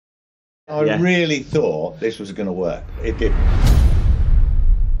I really thought this was going to work. It didn't.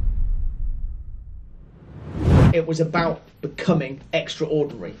 It was about becoming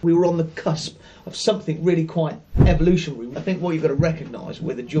extraordinary. We were on the cusp of something really quite evolutionary. I think what you've got to recognise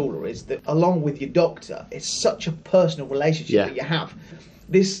with a jeweller is that, along with your doctor, it's such a personal relationship that you have.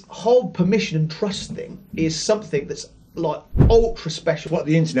 This whole permission and trust thing is something that's like ultra special. What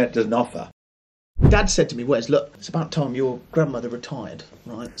the internet doesn't offer. Dad said to me, Wes, look, it's about time your grandmother retired,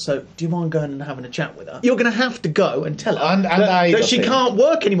 right? So do you mind going and having a chat with her? You're going to have to go and tell her that she can't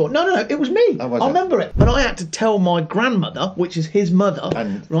work anymore. No, it was me. I remember it. But I had to tell my grandmother, which is his mother,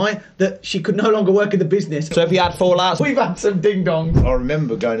 right, that she could no longer work in the business. So have you had fallouts? We've had some ding-dongs. I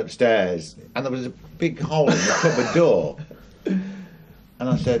remember going upstairs and there was a big hole in the cupboard door. And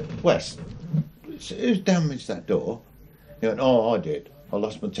I said, Wes, who's damaged that door? He went, oh, I did. I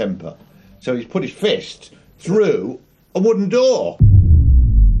lost my temper. So he's put his fist through a wooden door.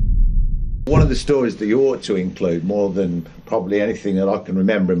 One of the stories that you ought to include, more than probably anything that I can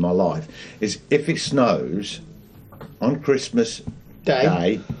remember in my life, is if it snows on Christmas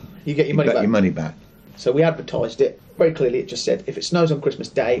Day, you get your money back. So we advertised it very clearly. It just said, if it snows on Christmas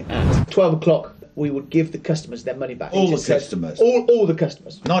Day at 12 o'clock, we would give the customers their money back. All the customers. All the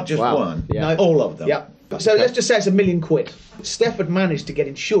customers. Not just one. Yeah. No, all of them. Yeah. So let's just say it's £1 million. Steph had managed to get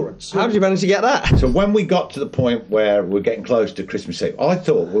insurance. How did you manage to get that? So when we got to the point where we're getting close to Christmas Eve, I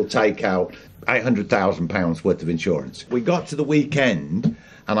thought we'll take out £800,000 worth of insurance. We got to the weekend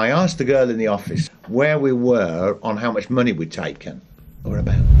and I asked the girl in the office where we were on how much money we'd taken. We're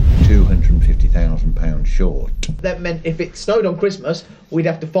about £250,000 short. That meant if it snowed on Christmas, we'd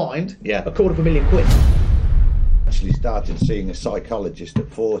have to find £250,000. Actually started seeing a psychologist at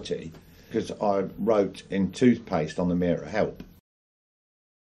 40 because I wrote in toothpaste on the mirror, help.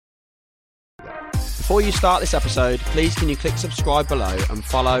 Before you start this episode, please can you click subscribe below and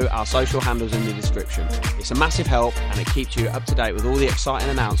follow our social handles in the description. It's a massive help and it keeps you up to date with all the exciting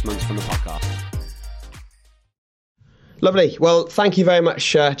announcements from the podcast. Lovely. Well, thank you very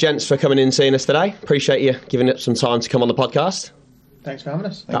much, gents, for coming in and seeing us today. Appreciate you giving up some time to come on the podcast. Thanks for having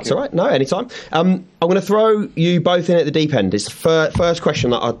us. That's all right. No, anytime. I'm going to throw you both in at the deep end. It's the first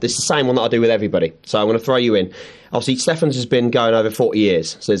question it's the same one that I do with everybody. So I'm going to throw you in. Obviously, Steffans has been going over 40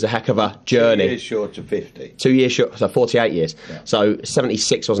 years, so there's a heck of a journey. 2 years short of 50. 2 years short, so 48 years. Yeah. So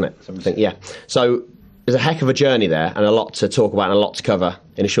 76, wasn't it? 76. I think, yeah. So there's a heck of a journey there and a lot to talk about and a lot to cover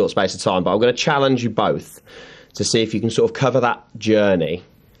in a short space of time. But I'm going to challenge you both to see if you can sort of cover that journey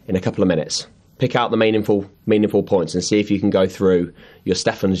in a couple of minutes. Pick out the meaningful points and see if you can go through your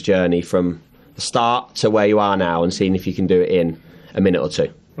Steffans journey from the start to where you are now and seeing if you can do it in a minute or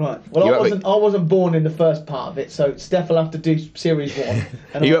two. Right. Well, I wasn't born in the first part of it, so Steph will have to do series 1.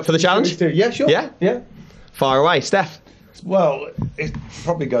 Are you up for the challenge? Yeah, sure. Yeah? Fire away, Steph. Well, it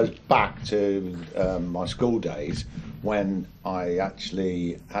probably goes back to my school days when I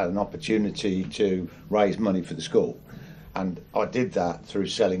actually had an opportunity to raise money for the school. And I did that through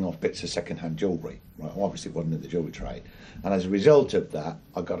selling off bits of second-hand jewellery. Right, obviously it wasn't in the jewellery trade. And as a result of that,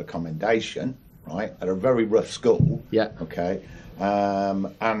 I got a commendation, right, at a very rough school. Yeah. Okay.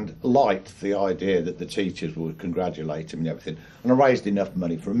 And liked the idea that the teachers would congratulate him and everything. And I raised enough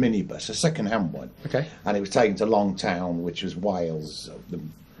money for a minibus, a second-hand one. Okay. And it was taken to Longtown, which was Wales, the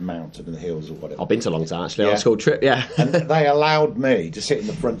mountain and the hills or whatever. I've been to Longtown actually on a school trip, yeah. And they allowed me to sit in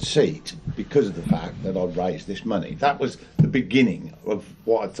the front seat because of the fact that I'd raised this money. That was the beginning of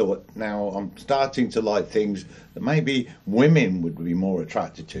what I thought. Now I'm starting to like things that maybe women would be more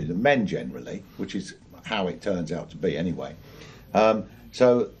attracted to than men generally, which is how it turns out to be anyway.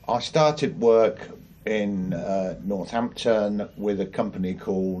 So I started work in Northampton with a company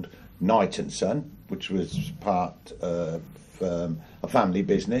called Knight & Son, which was part of a family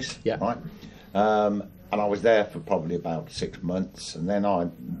business, right? And I was there for probably about 6 months, and then I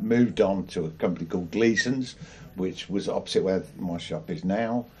moved on to a company called Gleason's, which was opposite where my shop is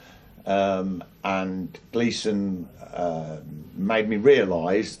now. And Gleason made me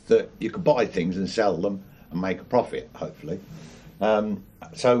realise that you could buy things and sell them and make a profit, hopefully.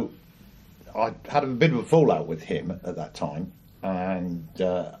 So I had a bit of a fallout with him at that time. And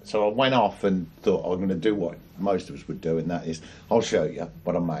so I went off and thought I'm going to do what most of us would do, and that is I'll show you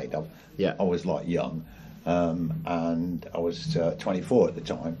what I'm made of. Yeah. I was like young, and I was 24 at the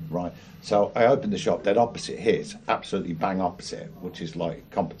time, right? So I opened the shop dead opposite his, absolutely bang opposite, which is like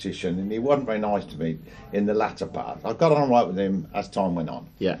competition, and he wasn't very nice to me in the latter part. I got on right with him as time went on.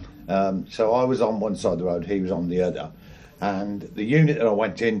 Yeah. So I was on one side of the road, he was on the other, and the unit that I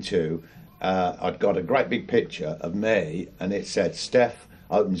went into, I'd got a great big picture of me, and it said, Steph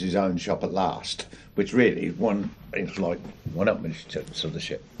opens his own shop at last, which really is one it's like one up sort of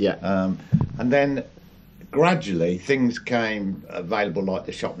shit. Yeah. And then gradually things came available, like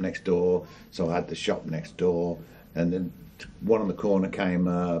the shop next door. So I had the shop next door, and then one on the corner came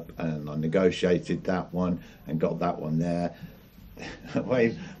up, and I negotiated that one and got that one there.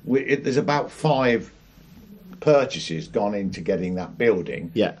 There's about 5 purchases gone into getting that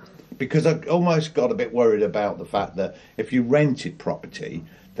building. Yeah. Because I almost got a bit worried about the fact that if you rented property,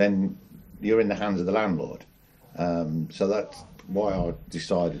 then you're in the hands of the landlord. So that's why I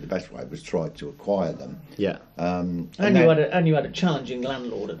decided the best way was try to acquire them. Yeah. And you had a challenging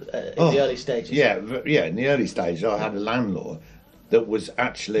landlord in the early stages. Yeah. In the early stages, I had a landlord that was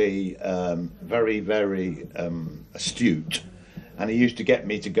actually very, very astute, and he used to get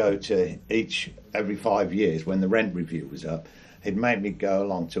me to go to every 5 years when the rent review was up. He'd make me go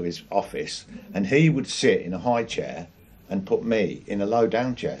along to his office, and he would sit in a high chair and put me in a low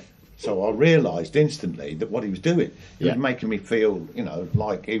down chair. So I realised instantly that what he was doing, he was making me feel,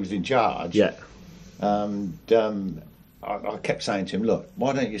 like he was in charge. Yeah. And I kept saying to him, look,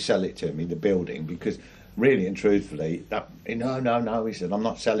 why don't you sell it to me, the building? Because really and truthfully, no, he said, I'm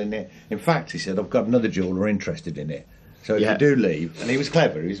not selling it. In fact, he said, I've got another jeweller interested in it. So if you do leave, and he was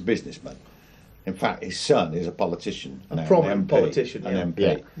clever, he was a businessman. In fact, his son is a politician, a prominent politician, an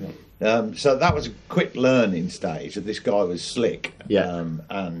MP. Yeah. So that was a quick learning stage. That this guy was slick, and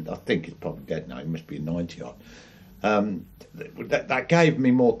I think he's probably dead now. He must be 90 odd. That gave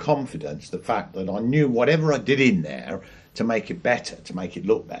me more confidence. The fact that I knew whatever I did in there to make it better, to make it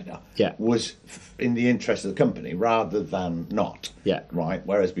look better, was in the interest of the company rather than not. Yeah. Right.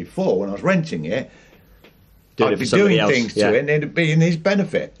 Whereas before, when I was renting it, I'd be doing things to it, and it'd be in his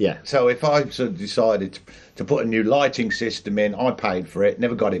benefit. Yeah. So if I sort of decided to put a new lighting system in, I paid for it,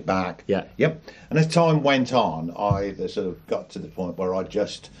 never got it back. Yeah. Yep. And as time went on, I sort of got to the point where I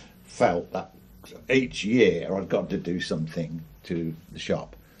just felt that each year I'd got to do something to the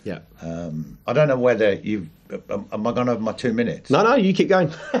shop. Yeah. I don't know whether you've. Am I going over my 2 minutes? No, you keep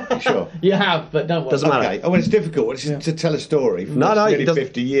going. You sure? You have, but don't worry. Doesn't matter. Okay. Oh, well, it's difficult to tell a story for nearly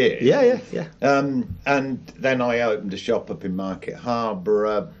 50 years. Yeah. And then I opened a shop up in Market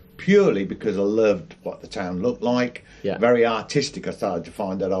Harbour purely because I loved what the town looked like. Yeah. Very artistic. I started to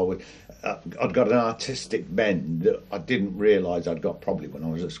find that I'd got an artistic bend that I didn't realise I'd got probably when I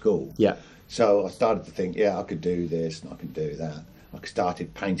was at school. Yeah. So I started to think, I could do this and I could do that. I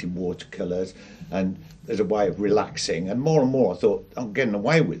started painting watercolours, and as a way of relaxing. And more I thought, I'm getting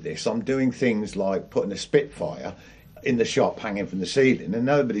away with this. I'm doing things like putting a Spitfire in the shop hanging from the ceiling, and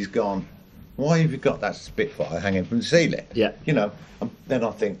nobody's gone, why have you got that Spitfire hanging from the ceiling? Yeah. Then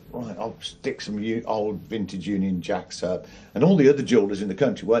I think, right, I'll stick some old vintage Union Jacks up. And all the other jewellers in the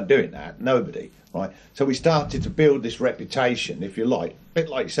country weren't doing that, nobody. Right. So we started to build this reputation, if you like, a bit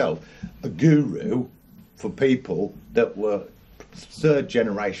like yourself, a guru for people that were third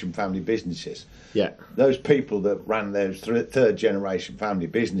generation family businesses. Yeah. Those people that ran those third generation family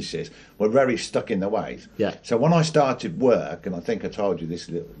businesses were very stuck in their ways. Yeah. So when I started work, and I think I told you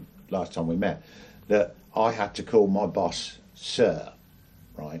this last time we met, that I had to call my boss Sir,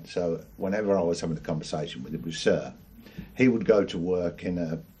 right? So whenever I was having a conversation with him, it was Sir. He would go to work in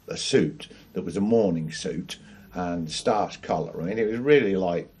a suit that was a morning suit and starched collar. I mean, it was really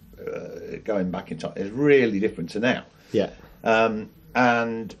like going back in time. It's really different to now. Yeah.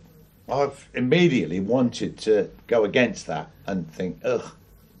 And I've immediately wanted to go against that and think, ugh,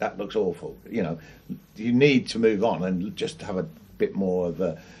 that looks awful. You need to move on and just have a bit more of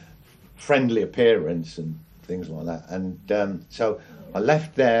a friendly appearance and things like that. And so I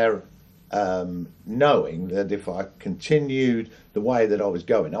left there knowing that if I continued the way that I was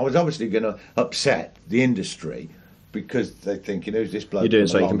going, I was obviously going to upset the industry because they're thinking, who's this bloke? You're doing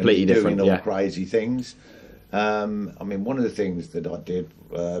something completely different. Doing all crazy things. I mean, one of the things that I did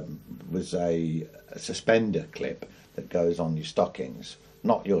was a suspender clip that goes on your stockings,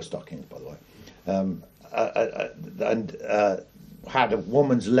 not your stockings, by the way, and had a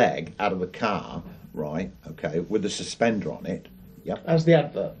woman's leg out of a car, right? Okay, with a suspender on it. Yep. As the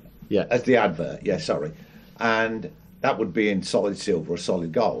advert. Yeah. As the advert. Yeah, sorry. And that would be in solid silver or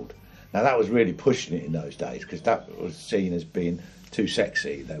solid gold. Now that was really pushing it in those days because that was seen as being too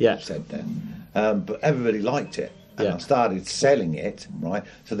sexy. They would have said then. But everybody liked it, and I started selling it, right?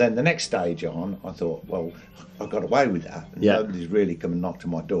 So then the next stage on, I thought, well, I got away with that, and nobody's really come and knocked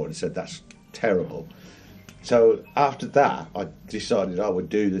on my door and said that's terrible. So after that, I decided I would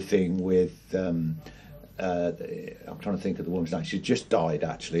do the thing with. I'm trying to think of the woman's name. She just died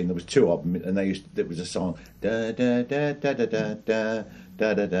actually, and there was 2 of them, and there was a song da da da da da da da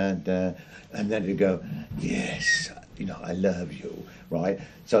da da da da, and then you go, yes. I love you, right?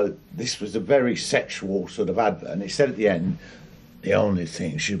 So this was a very sexual sort of advert, and it said at the end, the only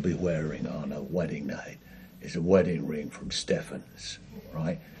thing she'll be wearing on her wedding night is a wedding ring from Steffans,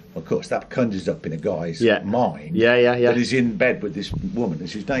 right? Of course, that conjures up in a guy's mind that he's in bed with this woman and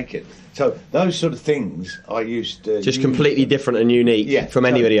she's naked. So those sort of things I used to just completely different and unique from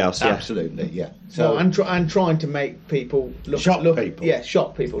anybody else. Absolutely, yeah. So and trying to make people shock people. Yeah,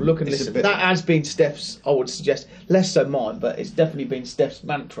 shock people. Look and listen. That has been Steph's. I would suggest less so mine, but it's definitely been Steph's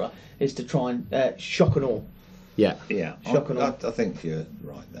mantra is to try and shock and awe. Yeah, shock and awe. I think you're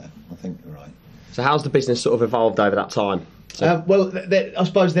right there. I think you're right. So how's the business sort of evolved over that time? So, I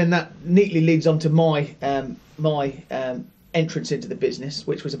suppose then that neatly leads on to my entrance into the business,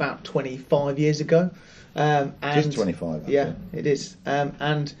 which was about 25 years ago. And just 25. Yeah, it is.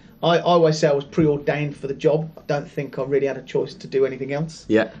 And I always say I was preordained for the job. I don't think I really had a choice to do anything else.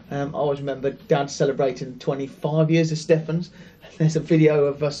 Yeah. I always remember Dad celebrating 25 years of Steffans. There's a video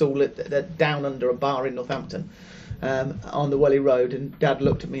of us all at down under a bar in Northampton. On the Welly Road, and Dad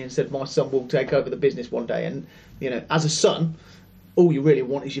looked at me and said, "My son will take over the business one day." And as a son, all you really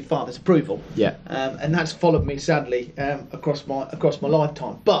want is your father's approval. Yeah. And that's followed me sadly across my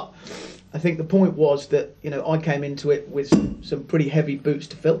lifetime. But I think the point was that I came into it with some pretty heavy boots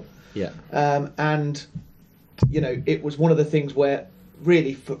to fill. Yeah. And it was one of the things where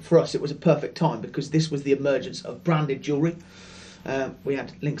really for us it was a perfect time, because this was the emergence of branded jewellery. We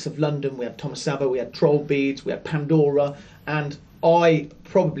had Links of London, we had Thomas Sabo, we had Troll Beads, we had Pandora, and I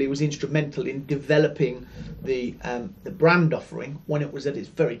probably was instrumental in developing the brand offering when it was at its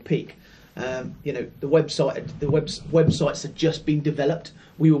very peak. The websites had just been developed.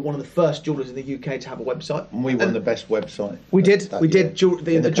 We were one of the first jewellers in the UK to have a website. And we won the best website. We did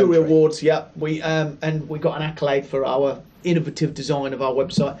the Jewellery Awards. Yeah, and we got an accolade for our innovative design of our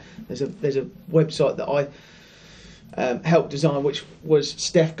website. There's a website that I helped design, which was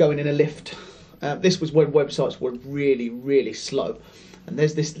Steph going in a lift. This was when websites were really, really slow. And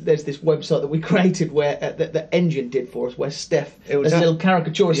there's this website that we created where the engine did for us, where Steph, there's a little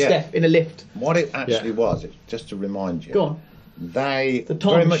caricature of Steph in a lift. What it actually was, just to remind you. Go on. They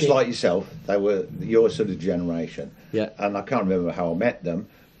very much like yourself. They were your sort of generation. Yeah. And I can't remember how I met them,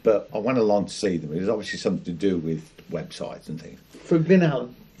 but I went along to see them. It was obviously something to do with websites and things. Through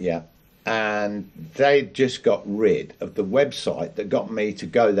Glenallen. Yeah. And they just got rid of the website that got me to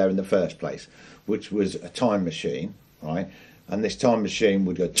go there in the first place, which was a time machine, right? And this time machine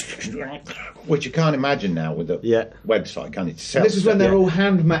would go, which you can't imagine now with a website, can you? This was when they're all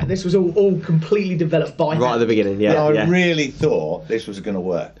handmade. This was all completely developed by hand. Right at the beginning, I really thought this was going to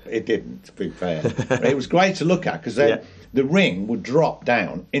work. It didn't, to be fair. It was great to look at, because then the ring would drop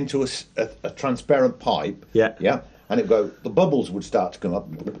down into a transparent pipe. Yeah. And it would go, the bubbles would start to come up,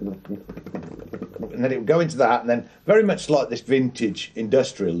 and then it would go into that, and then very much like this vintage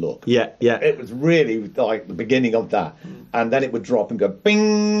industrial look. Yeah. It was really like the beginning of that, and then it would drop and go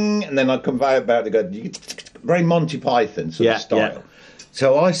bing, and then I'd conveyor belt to go, very Monty Python sort of style. Yeah.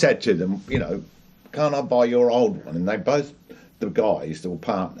 So I said to them, can't I buy your old one? And they both, the guys, the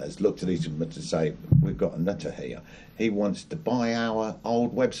partners, looked at each other to say, we've got a nutter here. He wants to buy our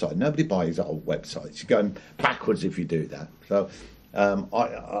old website. Nobody buys old websites. You're going backwards if you do that. So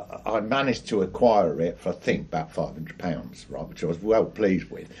I managed to acquire it for, I think, about £500, right, which I was well pleased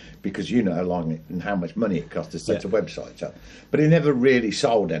with, because how long and how much money it cost to set a website up. But it never really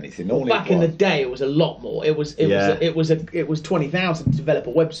sold anything. Back in the day, it was a lot more. It was 20,000 to develop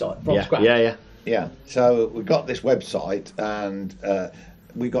a website from scratch. Yeah. So we got this website, and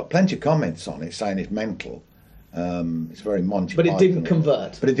we got plenty of comments on it saying it's mental. It's very Monty Python. But it didn't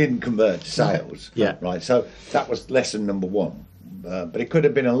convert. But it didn't convert to sales. Right. So that was lesson number one. But it could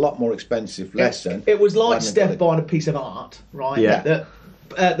have been a lot more expensive lesson. It was like Steph buying a piece of art, right? Yeah.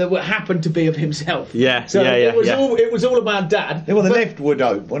 That happened to be of himself. It was all about Dad. Yeah, well, the lift would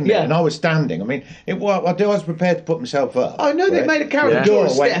open, wouldn't it? And I was standing. I mean, I was prepared to put myself up. I know they made a caricature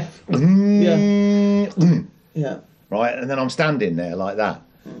of Steph. Yeah. Right, and then I'm standing there like that.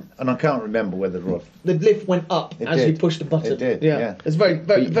 And I can't remember whether the lift went up as you pushed the button. It did. Yeah. It's very,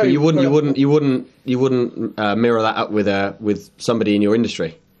 very, but very. You wouldn't mirror that up with somebody in your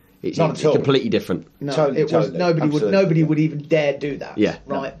industry. It's completely different. No, totally. Nobody would even dare do that. Yeah.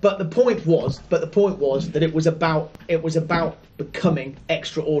 Right. No. But the point was that it was about becoming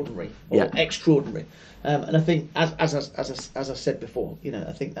extraordinary or extraordinary. And I think, as I said before,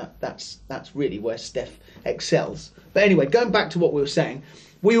 I think that's really where Steph excels. But anyway, going back to what we were saying,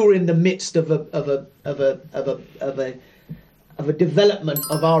 we were in the midst of a development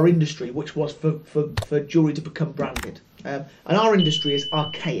of our industry, which was for jewellery to become branded. And our industry is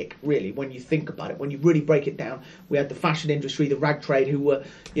archaic, really, when you think about it. When you really break it down, we had the fashion industry, the rag trade, who were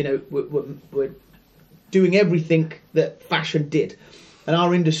doing everything that fashion did. And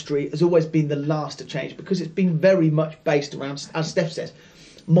our industry has always been the last to change because it's been very much based around, as Steph says,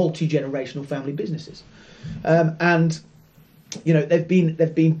 multi-generational family businesses. And they've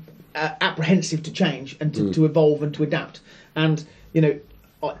been apprehensive to change and to evolve and to adapt. And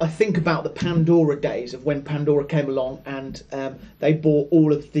I think about the Pandora days of when Pandora came along and they bought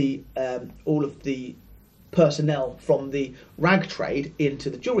all of the personnel from the rag trade into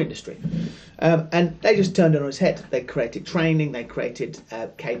the jewellery industry, and they just turned it on its head. They created training, they created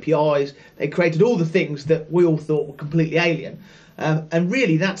KPIs, they created all the things that we all thought were completely alien, and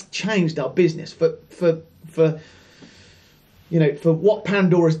really that's changed our business for what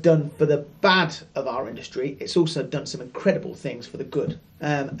Pandora's done for the bad of our industry. It's also done some incredible things for the good,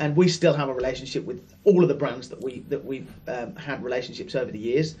 and we still have a relationship with all of the brands that we've had relationships over the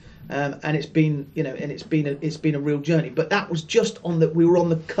years, and it's been a real journey. But that was just we were on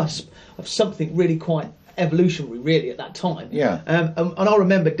the cusp of something really quite evolutionary, really, at that time. Yeah. And I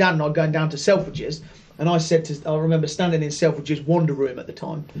remember Dad and I going down to Selfridges. And I remember standing in Selfridges Wonder Room at the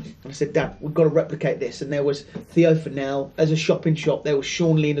time, and I said, Dad, we've got to replicate this. And there was Theo Fennell as a shop-in-shop, there was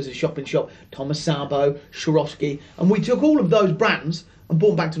Sean Lean as a shop-in-shop, Thomas Sabo, Swarovski, and we took all of those brands and brought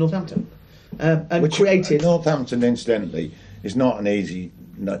them back to Northampton, and created... Northampton, incidentally, is not an easy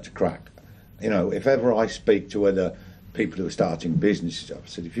nut to crack. If ever I speak to other people who are starting businesses, I've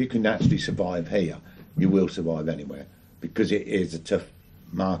said, if you can actually survive here, you will survive anywhere, because it is a tough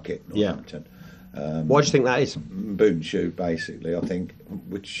market, Northampton. Yeah. Why do you think that is? Boot and shoe, basically, I think,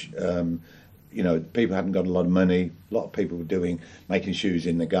 which, people hadn't got a lot of money. A lot of people were making shoes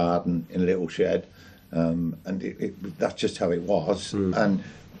in the garden, in a little shed, and that's just how it was. And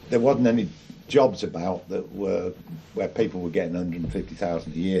there wasn't any jobs about where people were getting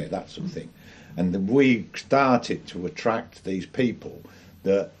 150,000 a year, that sort of thing. And we started to attract these people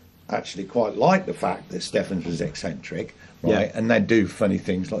that actually quite liked the fact that Steffans was eccentric, right? Yeah. And they'd do funny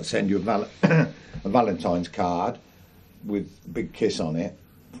things like send you a Valentine's card with a big kiss on it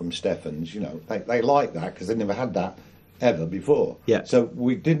from Steffans. They like that because they never had that ever before. Yeah. So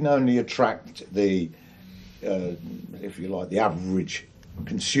we didn't only attract the, if you like, the average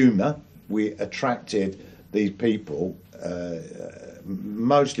consumer. We attracted these people,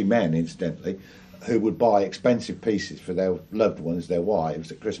 mostly men, incidentally, who would buy expensive pieces for their loved ones, their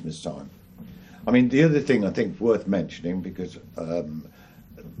wives, at Christmas time. I mean, the other thing I think is worth mentioning, because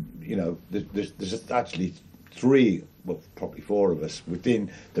there's actually three, well, probably four of us within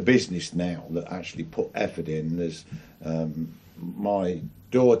the business now that actually put effort in. There's my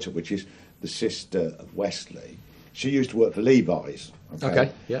daughter, which is the sister of Wesley. She used to work for Levi's.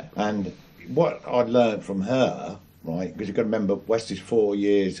 Okay, yeah. And what I'd learned from her, right, because you've got to remember Wesley's 4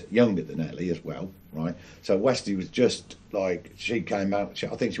 years younger than Ellie as well, right? So Wesley was just like, she came out,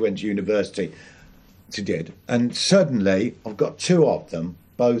 I think she went to university, she did, and suddenly I've got two of them,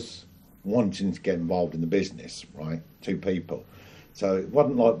 both wanting to get involved in the business, right? Two people. So it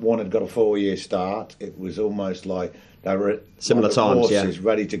wasn't like one had got a 4-year start, it was almost like they were at similar times, horses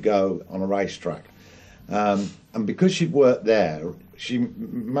ready to go on a racetrack. And because she'd worked there, she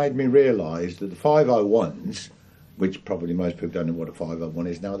made me realise that the 501s, which probably most people don't know what a 501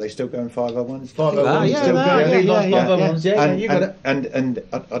 is now. Are they still going 501s? 501s, you got it. And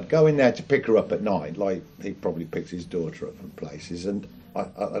I'd go in there to pick her up at night, like he probably picks his daughter up from places, and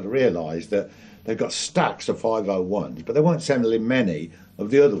I'd realised that they've got stacks of 501s, but they weren't selling many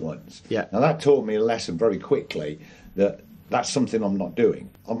of the other ones. Yeah. Now that taught me a lesson very quickly, that that's something I'm not doing.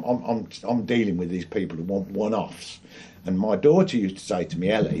 I'm dealing with these people who want one-offs. And my daughter used to say to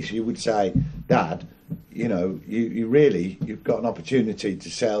me, Ellie, she would say, Dad, you've got an opportunity to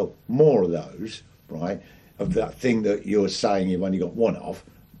sell more of those, right, of that thing that you're saying you've only got one of,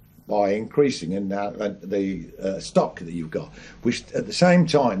 by increasing the stock that you've got. Which at the same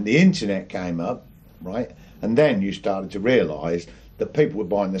time, the internet came up, right, and then you started to realise that people were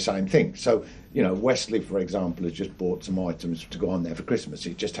buying the same thing. So, Wesley, for example, has just bought some items to go on there for Christmas.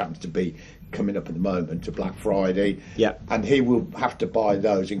 It just happens to be coming up at the moment to Black Friday. Yeah. And he will have to buy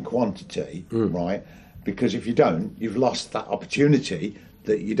those in quantity, right? Because if you don't, you've lost that opportunity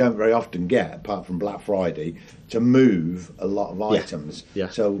that you don't very often get, apart from Black Friday, to move a lot of items. Yeah.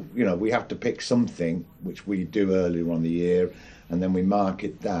 So, we have to pick something, which we do earlier on the year, and then we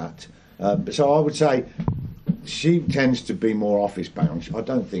market that. So I would say she tends to be more office bound. I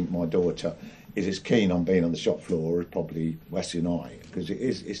don't think my daughter is as keen on being on the shop floor as probably Wesley and I, because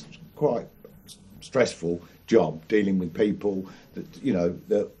it's quite stressful job dealing with people that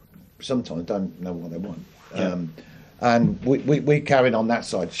that sometimes don't know what they want. And we carried on that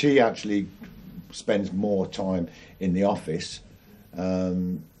side. She actually spends more time in the office,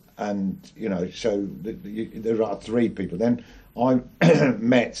 and you know, so there are 3 people. Then I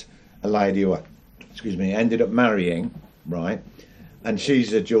met a lady who, ended up marrying, right? And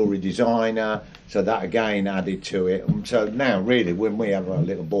she's a jewellery designer, so that again added to it. And so now, really, when we have our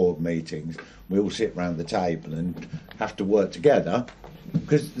little board meetings, we all sit around the table and have to work together,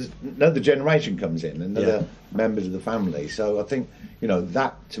 because another generation comes in, another members of the family. So I think, you know,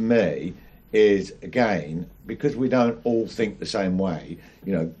 that to me is, again, because we don't all think the same way.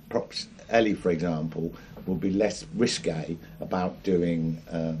 You know, perhaps Ellie, for example, will be less risque about doing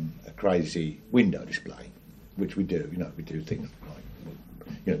a crazy window display, which we do. You know, we do things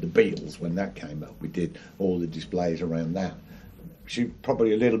like, you know, the Beatles, when that came up, we did all the displays around that. She's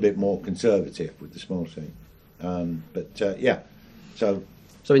probably a little bit more conservative with the small C.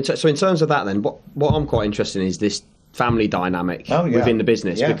 So in terms of that, then, what I'm quite interested in is this family dynamic within the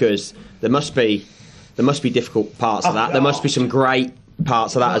business, because there must be difficult parts of that. There must be some great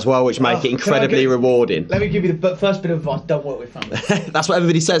parts of that as well, which make it incredibly rewarding. Let me give you the first bit of advice: don't work with family. That's what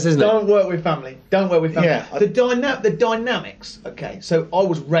everybody says, isn't it? Don't work with family. Don't work with family. Yeah. The dynamics. Okay, so I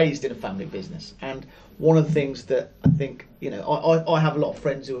was raised in a family business, and one of the things that I think, you know, I have a lot of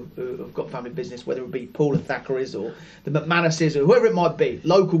friends who have got family business, whether it be Paul and Thackeray's or the McManuses or whoever it might be,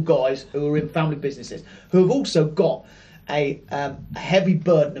 local guys who are in family businesses who have also got a heavy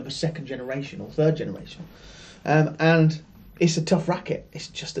burden of a second generation or third generation, and it's a tough racket. It's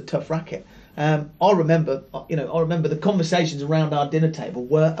just a tough racket. I remember the conversations around our dinner table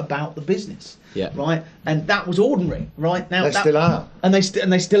were about the business, right, and that was ordinary, right. Now they still are, and they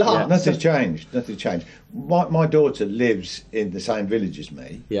still are. Yeah, nothing's changed. My daughter lives in the same village as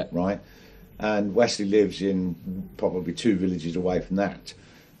me, right, and Wesley lives in probably 2 villages away from that,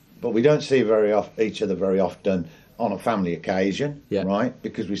 but we don't see each other very often on a family occasion, right,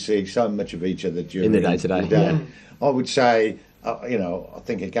 because we see so much of each other during in the day-to-day. I would say, you know, I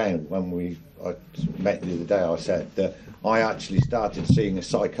think again when I met the other day, I said that I actually started seeing a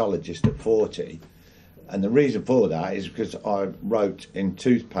psychologist at 40, and the reason for that is because I wrote in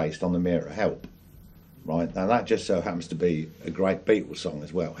toothpaste on the mirror, "Help." Right, now that just so happens to be a great Beatles song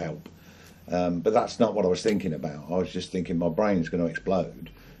as well, "Help." But that's not what I was thinking about. I was just thinking my brain's going to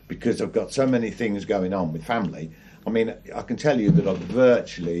explode because I've got so many things going on with family. I mean, I can tell you that I've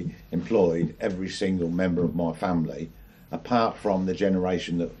virtually employed every single member of my family, apart from the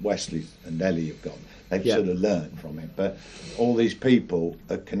generation that Wesley and Ellie have got. They've sort of learned from it. But all these people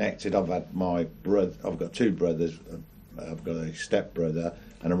are connected. I've had my brother. I've got 2 brothers. I've got a stepbrother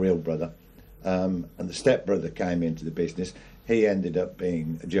and a real brother. And the stepbrother came into the business. He ended up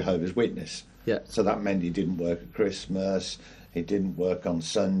being a Jehovah's Witness. So that meant he didn't work at Christmas. He didn't work on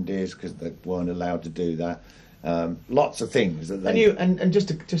Sundays because they weren't allowed to do that. Lots of things that they... And just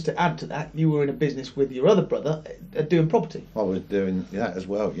to add to that, you were in a business with your other brother doing property. I was doing that as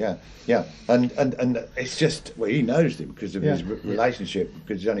well, yeah. And it's just, well, he knows him because of his relationship,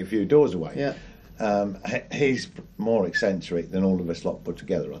 because he's only a few doors away. He's more eccentric than all of us lot put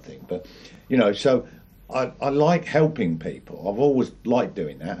together, I think. But, you know, so I like helping people. I've always liked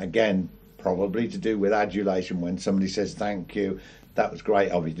doing that. Again, probably to do with adulation. When somebody says thank you, that was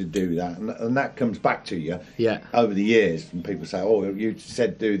great of you to do that, and that comes back to you over the years, and people say, oh, you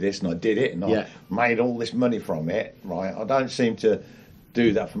said do this and I did it, and I made all this money from it, right? I don't seem to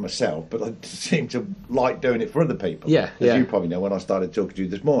do that for myself, but I seem to like doing it for other people. As you probably know, when I started talking to you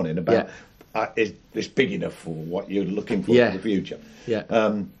this morning about is this big enough for what you're looking for in the future.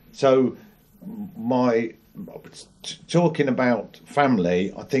 So my talking about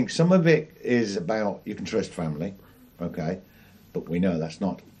family, I think some of it is about you can trust family, okay, but we know that's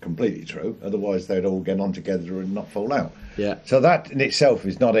not completely true. Otherwise, they'd all get on together and not fall out. So that in itself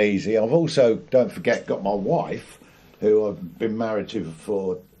is not easy. I've also, don't forget, got my wife, who I've been married to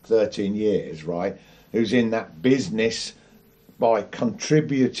for 13 years, right, who's in that business by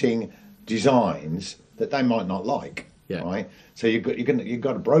contributing designs that they might not like, right? So you've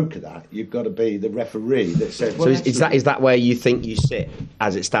got to broker that. You've got to be the referee that says. So is that where you think you sit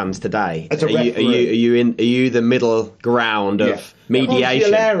as it stands today? As a referee. Are you the middle ground of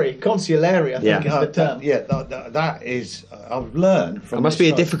mediation? Consigliere, I think is the term. That is. I've learned from. It must be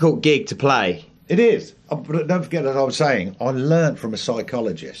a difficult gig to play. It is, but don't forget, as I was saying, I learned from a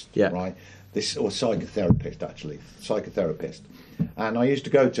psychologist, right? Or psychotherapist, and I used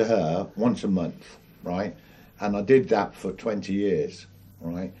to go to her once a month, right? And I did that for 20 years,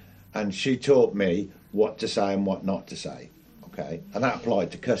 right? And she taught me what to say and what not to say, okay? And that applied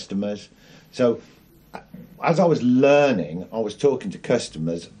to customers. So as I was learning, I was talking to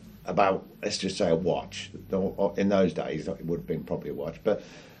customers about, let's just say, a watch. In those days, it would have been probably a watch,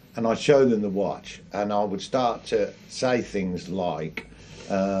 and I'd show them the watch, and I would start to say things like,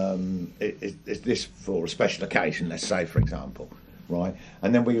 is this for a special occasion, let's say, for example, right?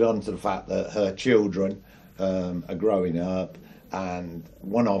 And then we got on to the fact that her children are growing up, and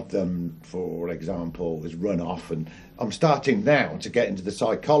one of them, for example, has run off, and I'm starting now to get into the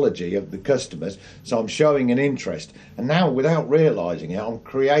psychology of the customers, so I'm showing an interest, and now without realising it, I'm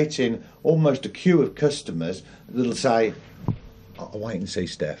creating almost a queue of customers that'll say, I'll wait and see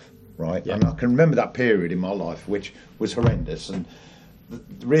Steph, right? Yeah. And I can remember that period in my life, which was horrendous, and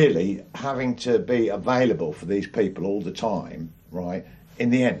really having to be available for these people all the time, right? In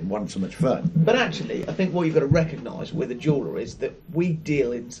the end, wasn't so much fun. But actually, I think what you've got to recognise with a jeweller is that we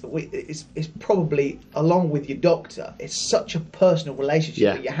deal in. It's probably, along with your doctor, it's such a personal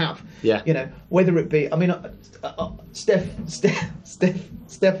relationship that you have. Yeah. You know, whether it be, I mean, Steph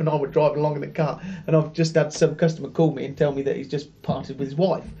and I were driving along in the car, and I've just had some customer call me and tell me that he's just parted with his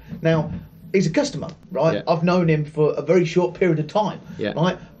wife. Now, he's a customer, right? Yeah. I've known him for a very short period of time,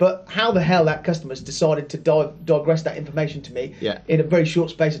 right? But how the hell that customer's decided to digress that information to me in a very short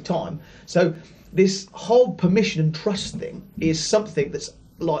space of time? So this whole permission and trust thing is something that's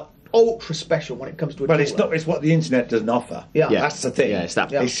like ultra special when it comes to a But jeweller. it's what the internet doesn't offer. Yeah. That's the thing. Yeah, it's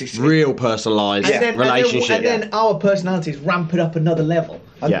that It's real personalised relationship. And then our personalities ramp it up another level.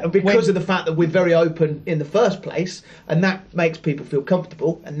 Yeah. Because of the fact that we're very open in the first place, and that makes people feel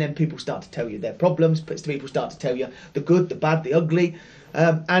comfortable, and then people start to tell you their problems, people start to tell you the good, the bad, the ugly,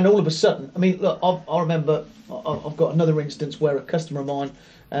 and all of a sudden, I mean, look, I remember, I've got another instance where a customer of mine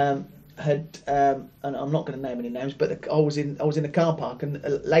had, and I'm not going to name any names, but I was in the car park, and a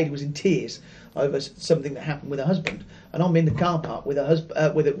lady was in tears over something that happened with her husband, and I'm in the car park with her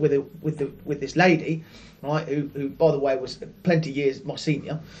husband, with this lady, right, who by the way was plenty years my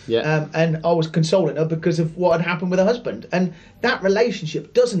senior, and I was consoling her because of what had happened with her husband, and that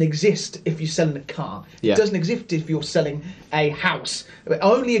relationship doesn't exist if you're selling a car. It doesn't exist if you're selling a house. It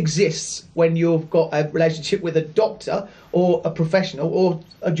only exists when you've got a relationship with a doctor or a professional or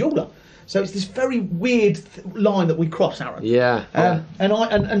a jeweller. So it's this very weird line that we cross, Aaron. Yeah.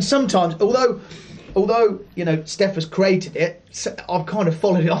 And sometimes, although you know Steph has created it, I've kind of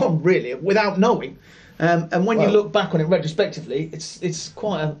followed it on really without knowing. And when you look back on it retrospectively, it's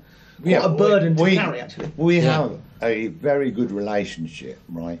quite a burden to carry. Actually, we have a very good relationship,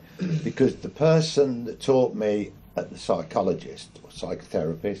 right? Because the person that taught me at the psychologist or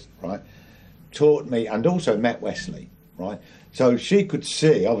psychotherapist, right, taught me and also met Wesley, right? So she could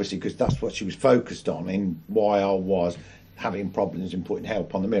see, obviously, because that's what she was focused on in why I was having problems in putting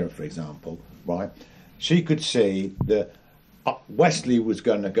help on the mirror, for example, right? She could see that Wesley was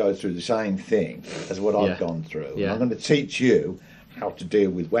going to go through the same thing as what I've gone through. Yeah. I'm going to teach you how to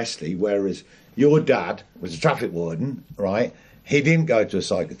deal with Wesley, whereas your dad was a traffic warden, right? He didn't go to a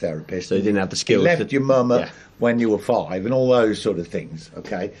psychotherapist. So he didn't have the skills. He left your mum when you were 5 and all those sort of things,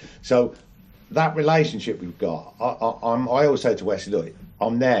 okay? So that relationship we've got, I always say to Wesley, look,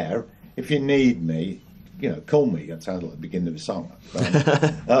 I'm there. If you need me, you know, call me. That sounds like the beginning of a song. But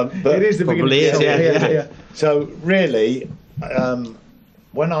it is the beginning of a song. Yeah. So really,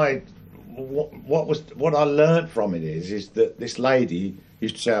 when what I learnt from it is that this lady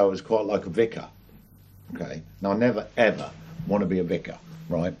used to say I was quite like a vicar. Okay, now I never ever want to be a vicar,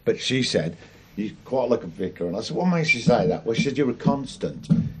 right? But she said you're quite like a vicar, and I said, what makes you say that? Well, she said you're a constant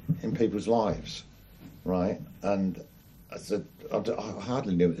in people's lives, right? And I said I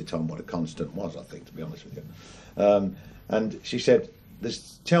hardly knew at the time what a constant was. I think, to be honest with you, and she said,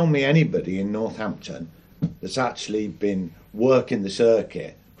 tell me anybody in Northampton that's actually been working the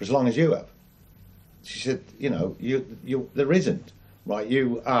circuit for as long as you have. She said, you know, you there isn't, right?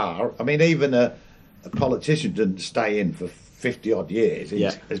 You are. I mean, even a politician doesn't stay in for 50 odd years. He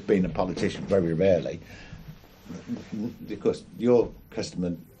has been a politician very rarely. Because your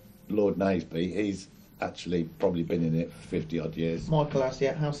customer, Lord Naseby, he's actually probably been in it for 50 odd years. Michael has,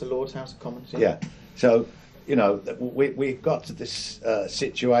 House of Lords, House of Commons. Yeah. So, you know, we've got to this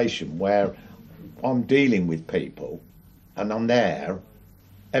situation where I'm dealing with people and I'm there.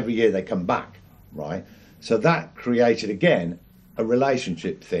 Every year they come back, right? So that created, again, a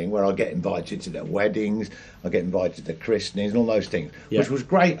relationship thing where I get invited to their weddings, I get invited to christenings and all those things, which was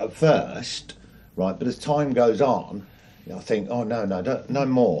great at first, right? But as time goes on, I think, oh no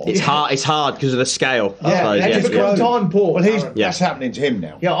more. It's hard because of the scale. It's become time poor. Well, that's happening to him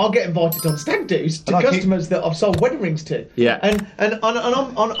now. Yeah, I'll get invited on stag do's to customers that I've sold wedding rings to. Yeah, and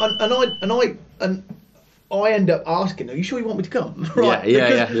I end up asking, "Are you sure you want me to come?" Right?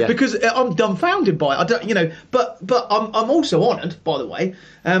 Yeah. Because I'm dumbfounded by it. I don't, but I'm also honoured, by the way.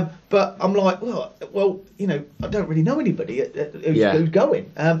 But I'm like, well, I don't really know anybody who's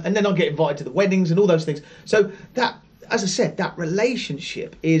going. And then I get invited to the weddings and all those things. So that, as I said, that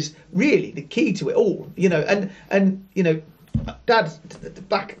relationship is really the key to it all. And Dad,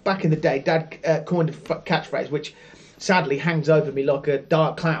 back in the day, Dad coined a catchphrase which sadly hangs over me like a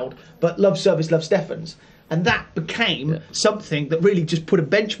dark cloud, but love, service, love, Steffans. And that became something that really just put a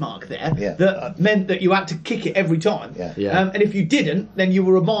benchmark there that meant that you had to kick it every time. And if you didn't, then you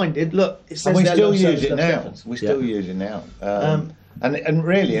were reminded, look, it says and we there, still love, use service, it love, now. Steffans. We still use it now. And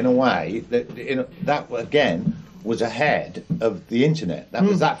really, in a way, that again was ahead of the internet. That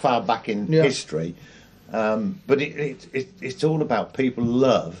was that far back in history. But it's all about people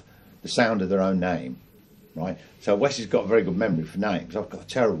love the sound of their own name. Right, so Wesley's got a very good memory for names. I've got a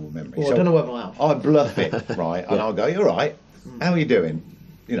terrible memory. Well, so I don't know whether I have. I bluff it, right, and I'll go, "You're right. How are you doing?"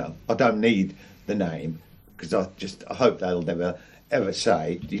 I don't need the name because I hope they'll never ever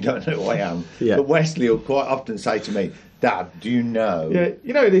say you don't know who I am. But Wesley will quite often say to me, "Dad, do you know?" Yeah,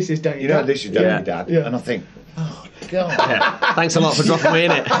 you know who this is, don't you? You know who this is, don't you, Dad? Yeah. And I think, oh God, Thanks a lot for dropping me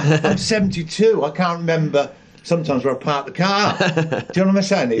in it. I'm 72. I can't remember. Sometimes where I park the car. Do you know what I'm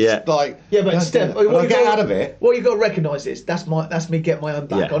saying? It's like, but Steph, I get out of it. What you got to recognise is that's me getting my own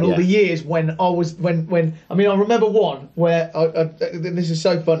back on all the years when I was when I remember one where this is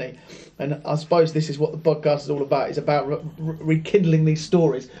so funny, and I suppose this is what the podcast is all about. It's about rekindling these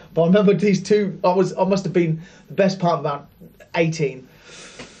stories. But I remember these two. I must have been the best part of about 18.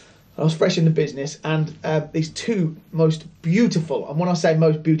 I was fresh in the business, and these two most beautiful, and when I say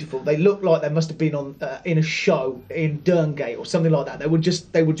most beautiful, they look like they must have been on in a show in Derngate or something like that. They were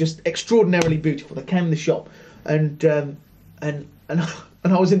just extraordinarily beautiful. They came in the shop, and I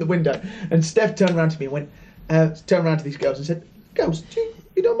was in the window, and Steph turned around to me and went, turned around to these girls and said, "Girls, do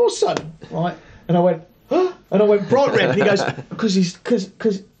you know my son?" Right? And I went, "Huh?" And I went bright red. And he goes, "Because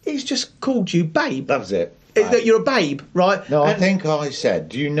he's just called you babe." That was it. That you're a babe, right? No, I think I said,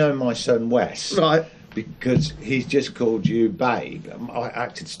 "Do you know my son Wes?" Right. Because he's just called you babe. I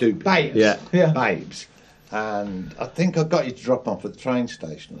acted stupid. Babes. Yeah. Babes. And I think I got you to drop off at the train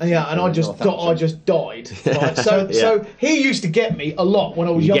station. Yeah, and I just died. Right? So he used to get me a lot when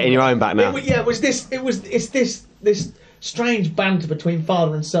I was You're younger. getting your own back now. It's this strange banter between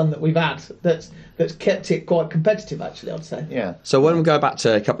father and son that we've had that's kept it quite competitive, actually, I'd say. Yeah. So when we go back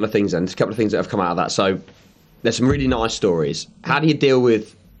to a couple of things then, there's a couple of things that have come out of that. So there's some really nice stories. How do you deal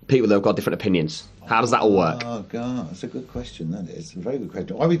with people that have got different opinions? How does that all work? Oh, God, that's a good question, that is. A very good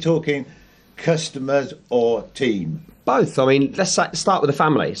question. Are we talking customers or team? Both. I mean, let's start with the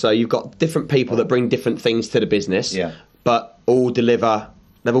family. So you've got different people that bring different things to the business, but all deliver.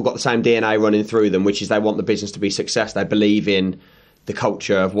 They've all got the same DNA running through them, which is they want the business to be success. They believe in the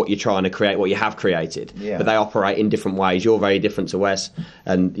culture of what you're trying to create, what you have created, but they operate in different ways. You're very different to Wes,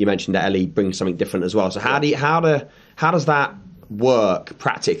 and you mentioned that Ellie brings something different as well. So how does that work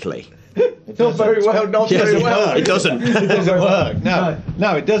practically? Not very well. It doesn't. It doesn't work.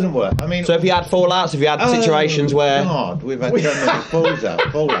 No, it doesn't work. I mean, so have you had fallouts? Have you had situations where? God, we've had so many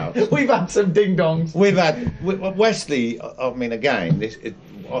fallouts. We've had some ding dongs. We've had Wesley. I mean, again,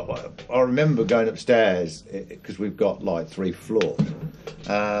 I remember going upstairs because we've got like 3 floors,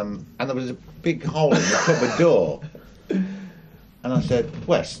 and there was a big hole in the cupboard door, and I said,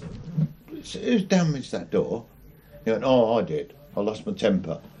 "Wes, who's damaged that door?" He went, "Oh, I did. I lost my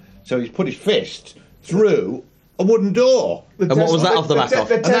temper." So he's put his fist through a wooden door. And what was that off the back of?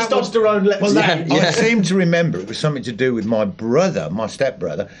 The testosterone. I seem to remember it was something to do with my brother, my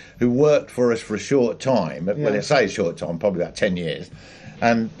stepbrother, who worked for us for a short time. Well, I say a short time, probably about 10 years.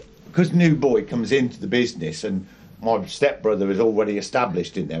 And because new boy comes into the business and my stepbrother is already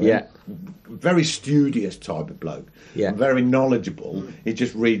established in there. Very studious type of bloke. Very knowledgeable. He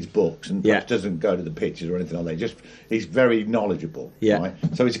just reads books and doesn't go to the pictures or anything like that. He's very knowledgeable. Right?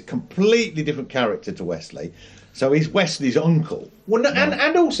 So he's a completely different character to Wesley. So he's Wesley's uncle. Well, no,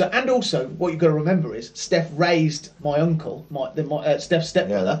 and also, what you've got to remember is Steph raised my uncle, Steph's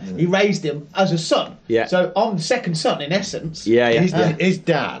stepbrother. He raised him as a son. So I'm the second son in essence. His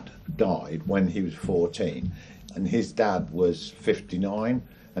dad died when he was 14, and his dad was 59,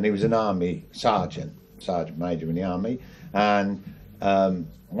 and he was an army sergeant major in the army. And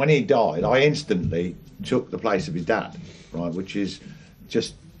when he died, I instantly took the place of his dad, right, which is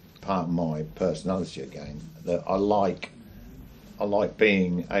just part of my personality again. That I like I like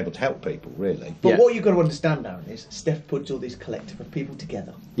being able to help people, really. But what you've got to understand, Darren, is Steph puts all this collective of people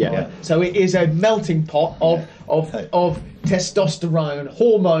together. Yeah. Right? So it is a melting pot of testosterone,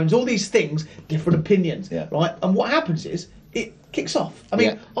 hormones, all these things, different opinions, right? And what happens is it kicks off. I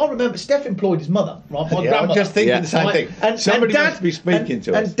mean, I remember Steph employed his mother, right? My grandmother. I'm just thinking the same thing. And somebody must be speaking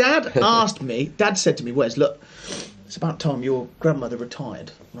to us. And Dad asked me. Dad said to me, "Wes, look, it's about time your grandmother retired,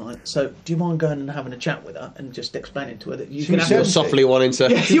 right? So do you mind going and having a chat with her and just explaining to her that you can have You're softly wanting to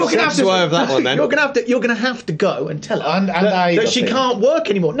swerve that one then. You're gonna have to go and tell her that she can't work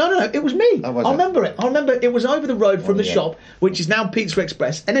anymore. No, it was me. I remember it. I remember it was over the road from the shop, which is now Pizza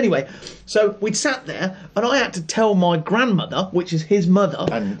Express. And anyway, so we'd sat there and I had to tell my grandmother, which is his mother,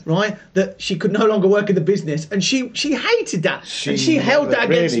 right, that she could no longer work in the business, and she hated that, and she held that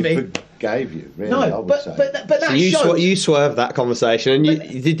against me. Gave you really, no, I would say. But that so shows. You swerved that conversation, and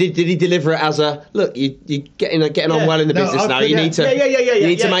did he deliver it as a look? You're getting on well in the business now. You need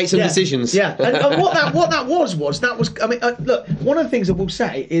to make some decisions. Yeah, and what that was. I mean, look. One of the things I will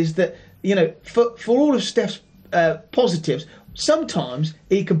say is that for all of Steph's positives, sometimes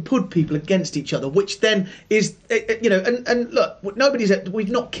he can put people against each other, which then is and look, we've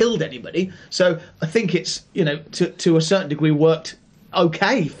not killed anybody, so I think it's to a certain degree worked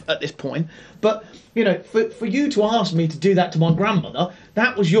okay at this point. But for you to ask me to do that to my grandmother,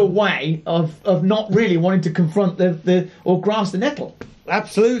 that was your way of not really wanting to confront or grasp the nettle.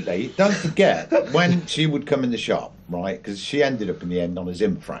 Absolutely. Don't forget when she would come in the shop, right? Because she ended up in the end on a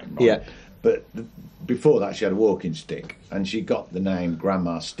Zimmer frame, right? Yeah. But before that, she had a walking stick, and she got the name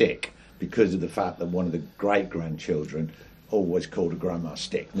Grandma Stick because of the fact that one of the great grandchildren always called her Grandma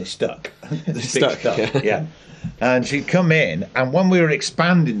Stick, and it stuck. The stick stuck. Yeah. And she'd come in, and when we were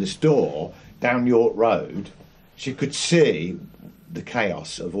expanding the store down York Road, she could see the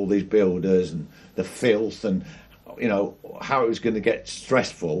chaos of all these builders and the filth and how it was going to get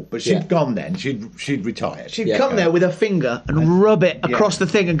stressful. But she'd gone then. She'd retired. She'd come there with her finger and rub it across the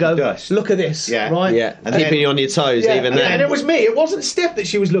thing and go, look at this, right? Yeah, and keeping you on your toes even then. And it was me. It wasn't Steph that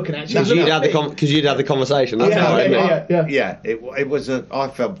she was looking at. Because you'd had the conversation. Yeah. It was I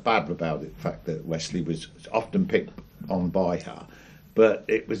felt bad about the fact that Wesley was often picked on by her, but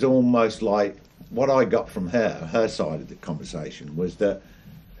it was almost like what I got from her side of the conversation was that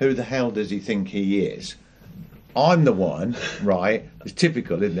who the hell does he think he is? I'm the one, right? It's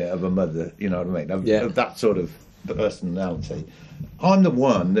typical, isn't it, of a mother, you know what I mean? Of that sort of personality. I'm the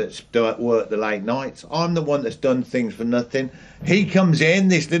one that's worked the late nights. I'm the one that's done things for nothing. He comes in,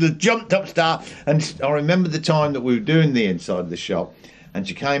 this little jumped up star, and I remember the time that we were doing the inside of the shop, and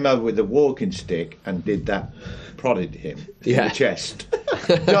she came over with a walking stick and did that, prodded him in the chest.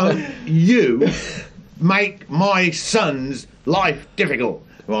 Don't you make my son's life difficult.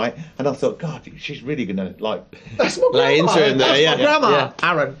 Right, and I thought, God, she's really gonna that's my lay into him there. That's my grandma,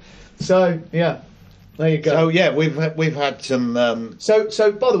 Aaron. So there you go. So we've had some.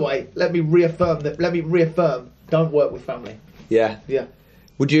 So by the way, let me reaffirm. Don't work with family. Yeah. Yeah.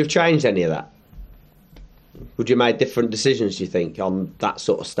 Would you have changed any of that? Would you have made different decisions, do you think, on that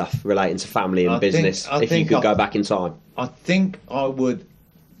sort of stuff relating to family and business if you could go back in time? I think I would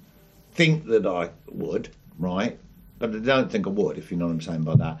think that I would, right? But I don't think I would, if you know what I'm saying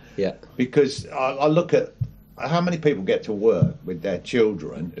by that. Yeah. Because I look at how many people get to work with their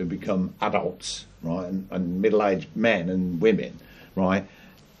children who become adults, right, and middle-aged men and women, right?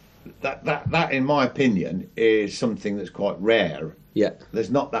 That, in my opinion, is something that's quite rare. Yeah.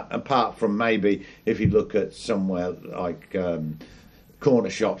 There's not that, apart from maybe if you look at somewhere like corner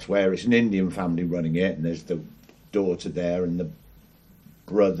shops where it's an Indian family running it, and there's the daughter there and the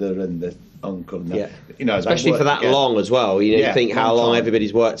brother and the uncle, and especially for that together. Long as well. You think how long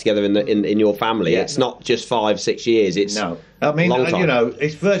everybody's worked together in your family. It's not just 5-6 years. It's I mean, long time.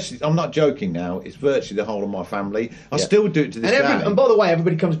 it's virtually. I'm not joking now. It's virtually the whole of my family. I still do it to this day. And by the way,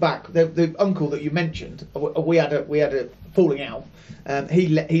 everybody comes back. The uncle that you mentioned, we had a falling out. He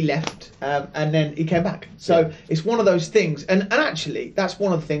left, and then he came back. So it's one of those things. And actually, that's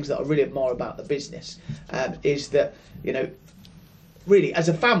one of the things that I really admire about the business, is that really, as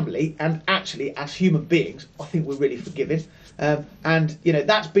a family and actually as human beings, I think we're really forgiving, and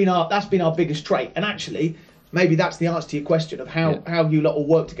that's been our biggest trait. And actually, maybe that's the answer to your question of how you lot all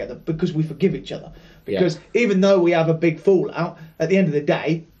work together, because we forgive each other. Because even though we have a big fallout, at the end of the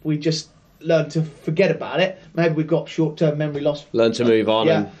day, we just learn to forget about it. Maybe we've got short-term memory loss. Learn to move on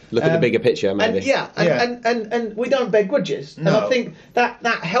and look at the bigger picture, maybe. And we don't bear grudges. No. And I think that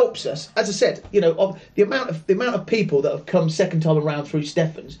helps us. As I said, of the amount of people that have come second time around through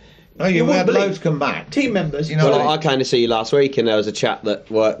Steffans, Oh, yeah, we had loads come back. Team members. You know, Well, I came to see you last week, and there was a chap that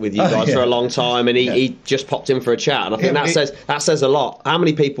worked with you guys for a long time, and he just popped in for a chat, and I think that says a lot. How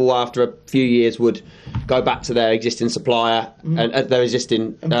many people after a few years would go back to their existing supplier and their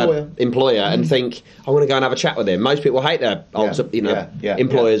existing employer and think, I want to go and have a chat with him? Most people hate their old,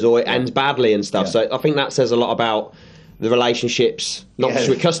 employers or ends badly and stuff. So I think that says a lot about the relationships, not just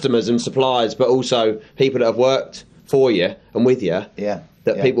with customers and suppliers, but also people that have worked for you and with you. Yeah.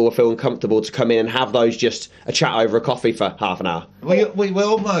 That people will feel comfortable to come in and have those just a chat over a coffee for half an hour. We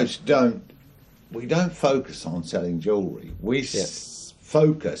almost don't. We don't focus on selling jewellery. We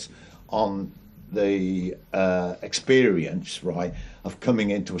focus on the experience, right, of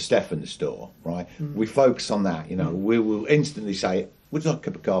coming into a Steffans store, right? We focus on that. You know, we will instantly say, would you like a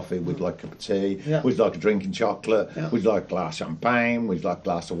cup of coffee? Would you like a cup of tea? Would you like a drinking chocolate? Would you like a glass of champagne? Would you like a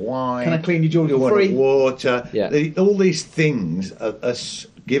glass of wine? Can I clean your jewellery for free? Water. All these things are us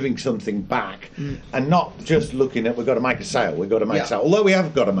giving something back and not just looking at, we've got to make a sale, we've got to make a sale. Although we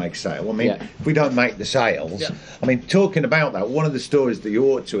have got to make a sale. I mean, if we don't make the sales, I mean, talking about that, one of the stories that you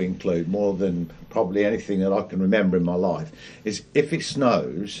ought to include more than probably anything that I can remember in my life is if it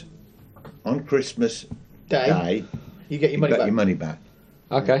snows on Christmas Day, you get your money back.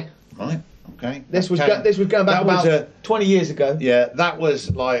 Okay. Right. Okay. This was going back about 20 years ago. Yeah, that was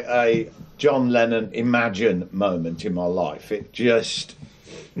like a John Lennon Imagine moment in my life. It just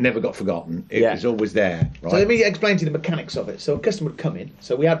never got forgotten. It was always there. Right? So let me explain to you the mechanics of it. So a customer would come in.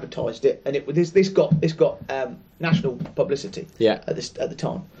 So we advertised it, and this got national publicity. Yeah. At the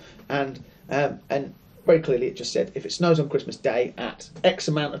time, and very clearly it just said if it snows on Christmas Day at X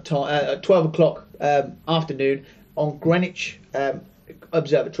amount of time, at 12 o'clock afternoon on Greenwich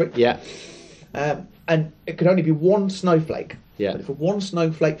Observatory. Yeah. And it could only be one snowflake. Yeah. But if one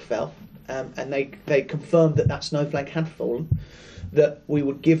snowflake fell, and they confirmed that snowflake had fallen, that we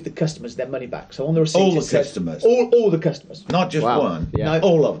would give the customers their money back. So on the receipt, all the customers, all the customers, not just one. Yeah. No,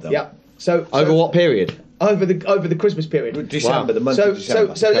 all of them. Yeah. So over what period? Over the Christmas period. December, the month of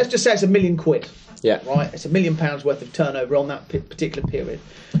December. So let's just say it's £1 million. Yeah. Right. It's £1 million worth of turnover on that particular period.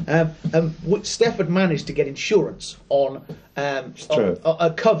 Steph had managed to get insurance on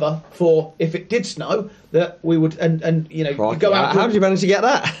a cover for if it did snow that we would and you know you go out. How did you manage to get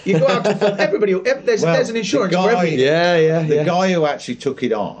that? You go out to fund everybody. There's an insurance for everything. The guy who actually took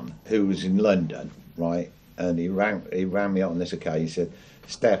it on, who was in London, right, and he rang me up on this occasion. He said,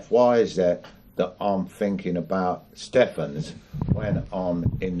 "Steph, why is it that I'm thinking about Steffans when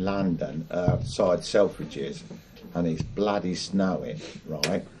I'm in London outside Selfridges and it's bloody snowing,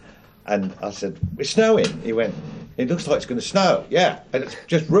 right?" And I said, "It's snowing." He went, "It looks like it's going to snow." Yeah, and it's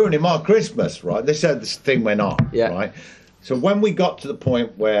just ruining my Christmas, right? They said this thing went on, right? So when we got to the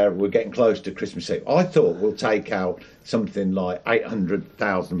point where we're getting close to Christmas Eve, I thought we'll take out something like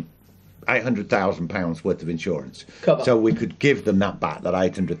 £800,000 worth of insurance, cover. So we could give them that back, that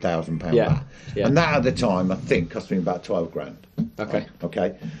 £800,000 back. Yeah. And that at the time, I think, cost me about 12 grand. Okay.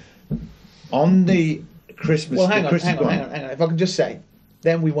 Okay. On the Christmas. Well, hang on. If I could just say,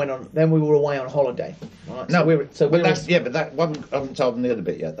 then we were away on holiday. Right? No, but I haven't told them the other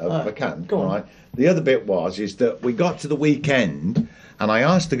bit yet, though. If I can. Go on. Right. The other bit is that we got to the weekend, and I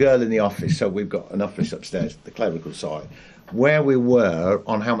asked the girl in the office. So we've got an office upstairs, the clerical side, where we were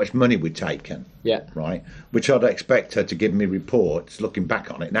on how much money we'd taken. Yeah. Right. Which I'd expect her to give me reports, looking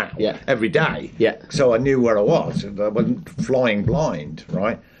back on it now. Yeah. Every day. Yeah. So I knew where I was. I wasn't flying blind.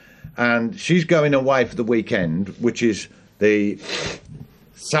 Right. And she's going away for the weekend, which is the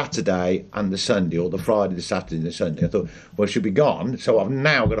Saturday and the Sunday, or the Friday, the Saturday and the Sunday. I thought, well, she'll be gone. So I've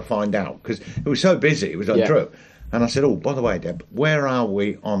now got to find out, because it was so busy. It was untrue. Yeah. And I said, "Oh, by the way, Deb, where are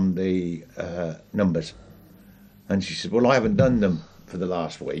we on the numbers?" And she said, "Well, I haven't done them for the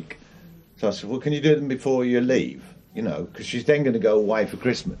last week." So I said, "Well, can you do them before you leave? You know, because she's then going to go away for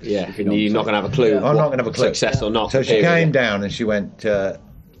Christmas." Yeah, and you're not going to have a clue. I'm not going to have a clue. Success or not. So she came down and she went,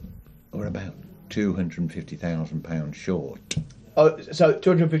 we're about £250,000 short. Oh, so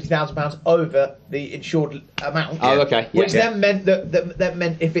 £250,000 over the insured amount. Oh, okay. Which then meant that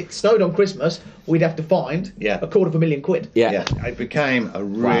meant if it snowed on Christmas, we'd have to find £250,000. Yeah. It became a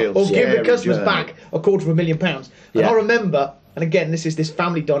real or give the customers journey. back £250,000. And I remember, and again, this is this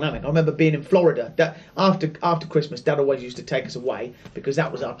family dynamic. I remember being in Florida. After Christmas, Dad always used to take us away because that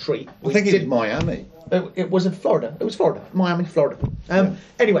was our treat. I think it was Miami. It was in Florida. It was Florida, Miami, Florida.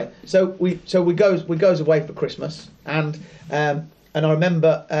 Anyway, so we goes away for Christmas, and I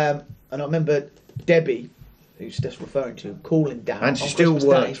remember Debbie, who's just referring to, calling down. And she on still Christmas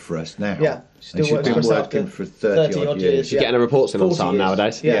works Day. for us now. Yeah, and she's been working for 30 odd years. She's getting her reports in on 40 time years.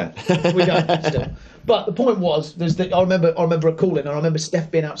 nowadays. Yeah, we don't still. But the point was, I remember a call in, and I remember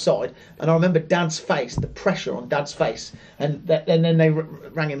Steph being outside, and I remember Dad's face, the pressure on Dad's face, and then they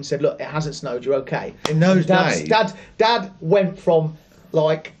rang him and said, "Look, it hasn't snowed. You're okay." In those days, Dad went from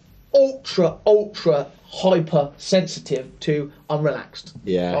like ultra hyper sensitive to unrelaxed.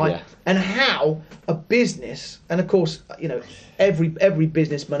 Yeah, right? yeah. And how a business, and of course, every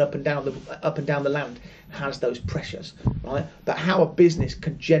businessman up and down the land has those pressures, right? But how a business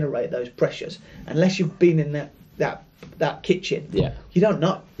can generate those pressures, unless you've been in that kitchen, you don't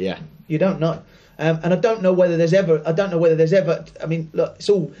know. Yeah, you don't know. And I don't know whether there's ever. I mean, look, it's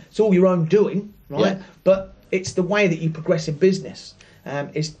all your own doing, right? Yeah. But it's the way that you progress in business.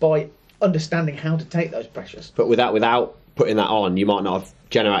 Is by understanding how to take those pressures. But without putting that on, you might not have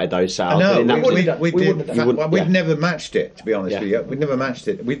generated those sales. No, we've never matched it, to be honest with you. We've never matched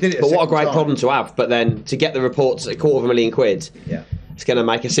it. We did it. But what a great problem to have. But then to get the reports at £250,000, it's going to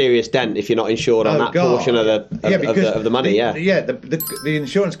make a serious dent if you're not insured on that portion of the money. The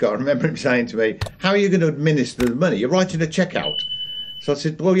insurance guy, I remember him saying to me, "How are you going to administer the money? You're writing a cheque out." So I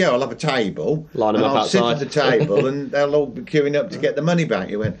said, "Well, yeah, I'll have a table, line them up I'll outside. sit at the table, and they'll all be queuing up to get the money back."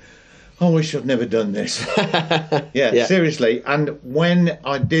 He went, "I wish I'd never done this." Yeah, seriously. And when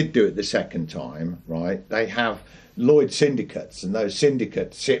I did do it the second time, right, they have Lloyd syndicates, and those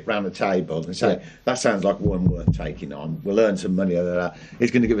syndicates sit round the table and say, "That sounds like one worth taking on. We'll earn some money out of that.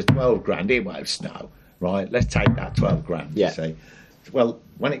 He's going to give us 12 grand. It won't snow, right? Let's take that 12 grand." You see. Well,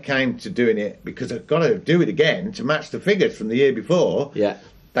 when it came to doing it, because I've got to do it again to match the figures from the year before,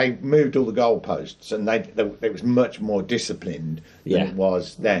 they moved all the goalposts, and it was much more disciplined than it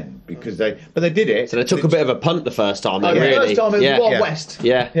was then, because they did it. So they took a bit of a punt the first time. The first time it was Wild West.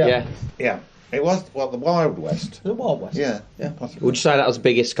 Yeah. It was the Wild West. The Wild West. Yeah. Possibly. Would you say that was the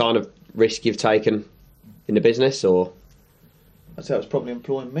biggest kind of risk you've taken in the business, or? I'd say it was probably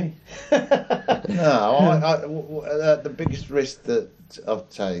employing me. No, the biggest risk that I've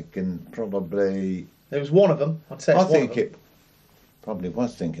taken probably. There was one of them. I'd say. I think it probably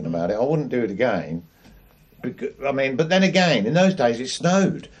was thinking about it. I wouldn't do it again. Because, but then again, in those days it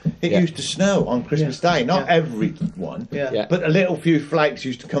snowed. It used to snow on Christmas Day. Not everyone, but a little few flakes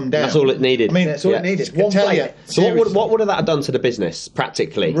used to come down. That's all it needed. I mean, that's all it needed. One flake. So what would have that done to the business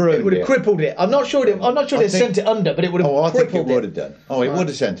practically? It would have crippled it. I'm not sure it sent it under, but it would have. I think it would have done. It would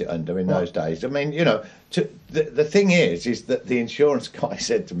have sent it under in those days. I mean, the thing is that the insurance guy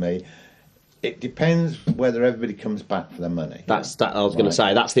said to me, it depends whether everybody comes back for their money. I was going to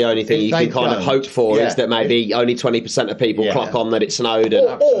say, that's the only thing you can kind of hope for, is that maybe only 20% of people clock on that it snowed.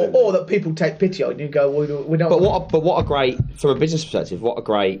 Or that people take pity on you and go, we don't. But what a great, from a business perspective, what a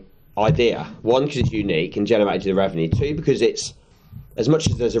great idea. One, because it's unique and generated the revenue. Two, because it's, as much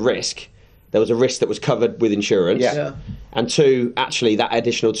as there's a risk, there was a risk that was covered with insurance. And two, actually, that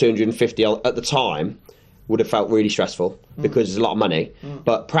additional 250 at the time would have felt really stressful because there's a lot of money.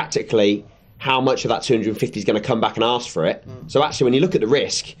 But practically, how much of that 250 is going to come back and ask for it? So actually, when you look at the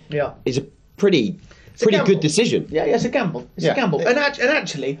risk, it's a pretty good decision. Yeah, it's a gamble. It's a gamble. And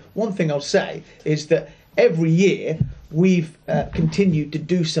actually, one thing I'll say is that every year we've continued to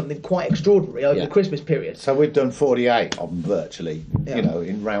do something quite extraordinary over the Christmas period. So we've done 48 of them virtually,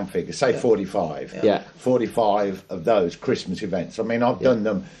 in round figures. Say 45. 45 of those Christmas events. I mean, I've done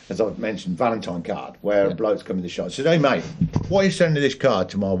them, as I've mentioned, Valentine card, where a bloke's come in the shop and said, "Hey, mate, why are you sending this card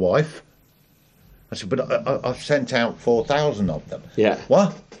to my wife?" I said, "But I've sent out 4,000 of them."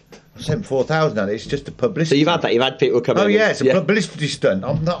 What? I've sent 4,000 out. It's just a publicity. So you've had that. You've had people come in. Oh, yeah, it's a publicity stunt.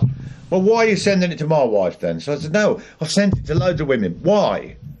 I'm not. Well, why are you sending it to my wife then? So I said, "No, I've sent it to loads of women.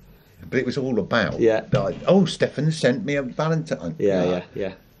 Why?" But it was all about. Steffans sent me a Valentine.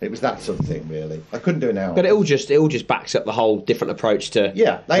 It was that sort of thing, really. I couldn't do it now. But it all just backs up the whole different approach to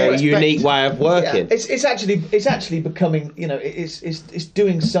a unique way of working. It's actually becoming, it's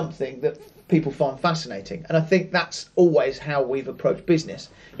doing something that people find fascinating, and I think that's always how we've approached business.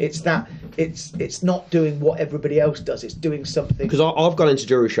 It's that it's not doing what everybody else does. It's doing something. Because I've gone into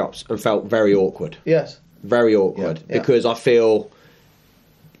jewellery shops and felt very awkward. Yes. Very awkward because I feel,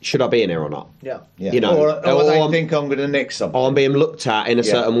 should I be in here or not? Or they think I'm going to nick something. Or I'm being looked at in a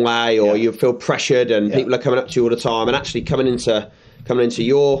certain way, or you feel pressured, and people are coming up to you all the time. And actually coming into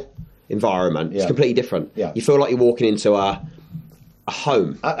your environment, it's completely different. You feel like you're walking into a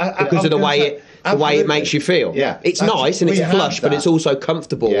home because of the way it makes you feel. It's nice and it's flush, but it's also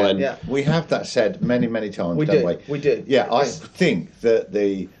comfortable. We have that said many times. We do. I think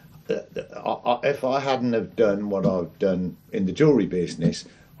that if I hadn't have done what I've done in the jewellery business,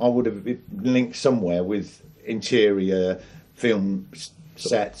 I would have been linked somewhere with interior, film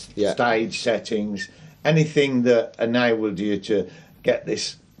sets, Yeah. stage settings, anything that enabled you to get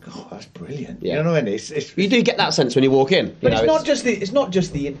this. Oh, that's brilliant. Yeah. You know what I mean? It's You do get that sense when you walk in. But you know, it's not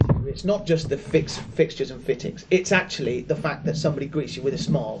just the interior, it's not just the fixtures and fittings. It's actually the fact that somebody greets you with a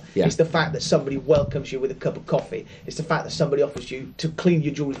smile. Yeah. It's the fact that somebody welcomes you with a cup of coffee. It's the fact that somebody offers you to clean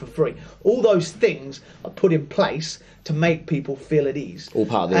your jewellery for free. All those things are put in place to make people feel at ease. All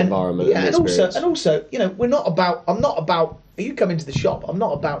part of the environment and the experience. and also, you know, I'm not about. You come into the shop, I'm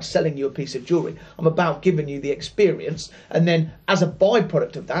not about selling you a piece of jewellery. I'm about giving you the experience, and then as a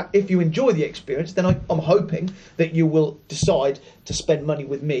byproduct of that, if you enjoy the experience, then I'm hoping that you will decide to spend money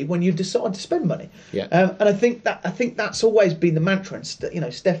with me when you decide to spend money. Yeah. And I think that's always been the mantra. And you know,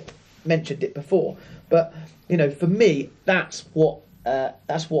 Steph mentioned it before, but you know, for me, that's what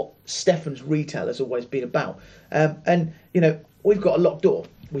Steffans Retail has always been about. And you know, we've got a locked door.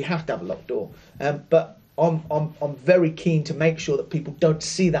 We have to have a locked door, but I'm very keen to make sure that people don't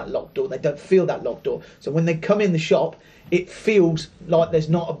see that locked door. They don't feel that locked door. So when they come in the shop, it feels like there's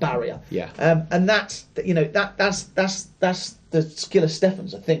not a barrier. Yeah. And that's the skill of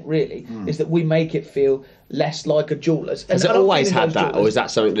Steffans, I think. Really, is that we make it feel less like a jeweller's. Has it always had that, or is that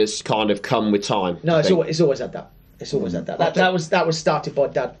something that's kind of come with time? No, it's always had that. It's always had that. That was started by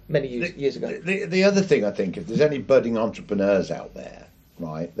Dad many years ago. The other thing, I think, if there's any budding entrepreneurs out there,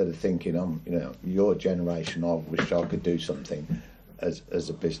 right, that are thinking, you know, your generation, I wish I could do something as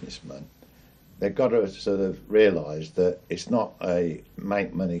a businessman. They've got to sort of realise that it's not a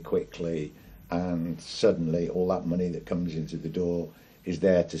make money quickly and suddenly all that money that comes into the door is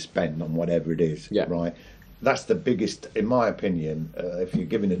there to spend on whatever it is, Yeah. right? That's the biggest, in my opinion, if you're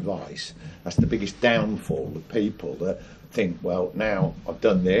giving advice, that's the biggest downfall of people that think, well, now I've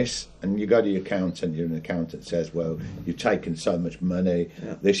done this, and you go to your accountant, your accountant says, well, you've taken so much money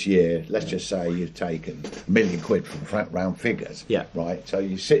this year, let's just say you've taken £1 million from round figures, right? So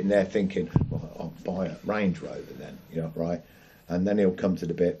you're sitting there thinking, well, I'll buy a Range Rover then, you know, right? And then he'll come to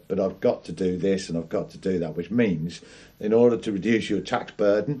the bit, but I've got to do this and I've got to do that, which means in order to reduce your tax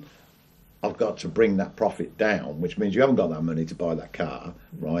burden, I've got to bring that profit down, which means you haven't got that money to buy that car,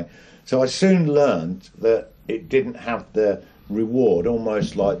 right? So I soon learned that it didn't have the reward,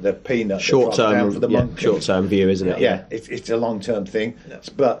 almost like the peanut short-term for the monkey. Short-term view, isn't it? Yeah, it's a long-term thing. Yeah.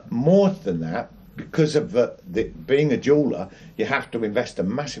 But more than that, because of being a jeweller, you have to invest a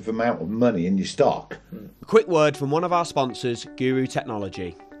massive amount of money in your stock. A quick word from one of our sponsors, Guru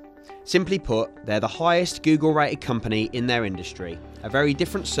Technology. Simply put, they're the highest Google-rated company in their industry. A very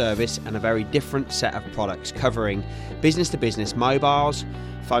different service and a very different set of products covering business-to-business mobiles,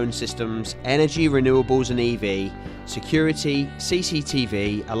 phone systems, energy, renewables and EV, security,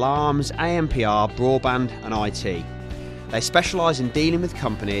 CCTV, alarms, AMPR, broadband and IT. They specialise in dealing with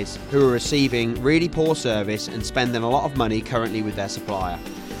companies who are receiving really poor service and spending a lot of money currently with their supplier.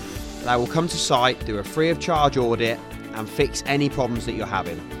 They will come to site, do a free of charge audit and fix any problems that you're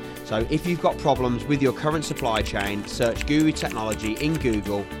having. So if you've got problems with your current supply chain, search Guru Technology in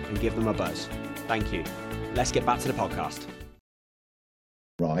Google and give them a buzz. Thank you. Let's get back to the podcast.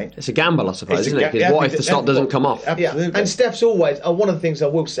 Right. It's a gamble, I suppose, isn't it? Because what if the stock doesn't come off? Absolutely. Yeah. And Steph's always, one of the things I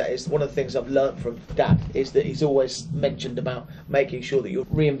will say is, one of the things I've learnt from Dad is that he's always mentioned about making sure that you're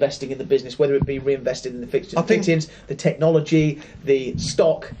reinvesting in the business, whether it be reinvested in the fixtures, fittings, the technology, the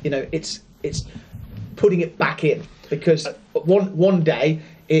stock. You know, it's putting it back in, because one day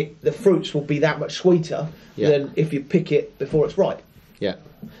the fruits will be that much sweeter than if you pick it before it's ripe. Yeah.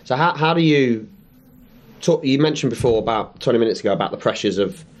 So how do you talk? You mentioned before, about 20 minutes ago, about the pressures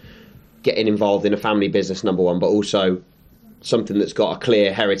of getting involved in a family business, number one, but also something that's got a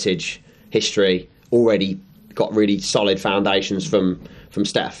clear heritage, history, already got really solid foundations from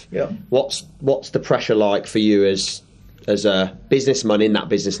Steph. Yeah. What's the pressure like for you as a businessman in that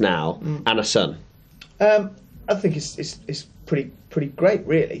business now and a son? I think it's pretty great,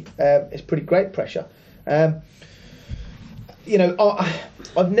 really. It's pretty great pressure. You know,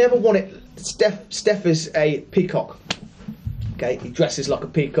 I've never wanted. Steph is a peacock. Okay, he dresses like a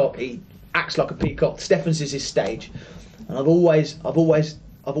peacock. He acts like a peacock. Steffans is his stage, and I've always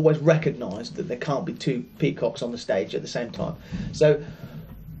recognised that there can't be two peacocks on the stage at the same time. So,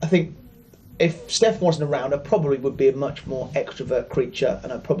 I think if Steph wasn't around, I probably would be a much more extrovert creature,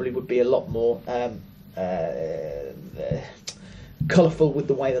 and I probably would be a lot more colourful with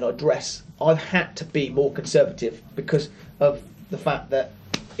the way that I dress. I've had to be more conservative because of the fact that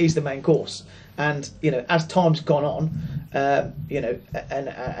he's the main course, and you know, as time's gone on, you know, and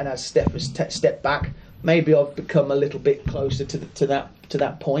as Steph has stepped back, maybe I've become a little bit closer to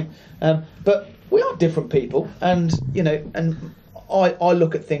that point. But we are different people, and you know, and I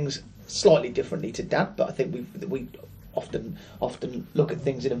look at things slightly differently to Dad, but I think we often look at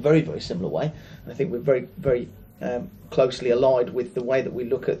things in a very, very similar way. And I think we're very, very closely allied with the way that we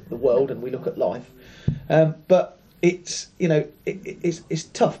look at the world and we look at life. But it's, you know, it's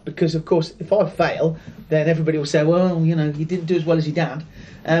tough because, of course, if I fail, then everybody will say, well, you know, you didn't do as well as your dad.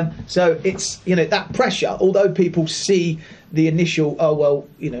 So it's, you know, that pressure, although people see the initial, oh, well,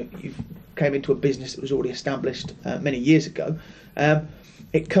 you know, you came into a business that was already established many years ago,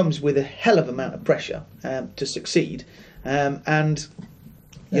 it comes with a hell of an amount of pressure to succeed. And,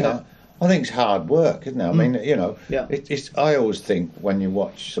 you know, I think it's hard work, isn't it? I mean, you know, Yeah. it's. I always think when you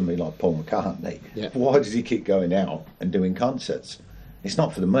watch somebody like Paul McCartney, why does he keep going out and doing concerts? It's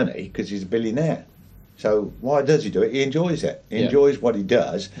not for the money, because he's a billionaire. So why does he do it? He enjoys it. He enjoys what he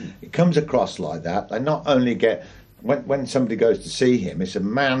does. It comes across like that. They not only get, when somebody goes to see him, it's a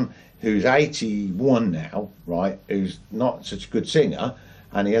man who's 81 now, right, who's not such a good singer,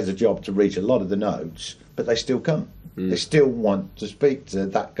 and he has a job to reach a lot of the notes, but they still come. They still want to speak to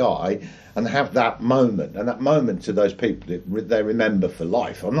that guy and have that moment, and that moment to those people they remember for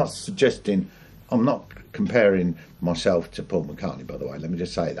life. I'm not comparing myself to Paul McCartney, by the way, let me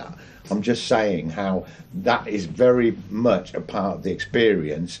just say that. I'm just saying how that is very much a part of the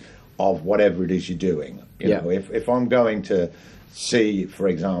experience of whatever it is you're doing. You know, if I'm going to see, for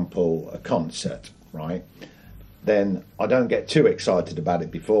example, a concert, right, then I don't get too excited about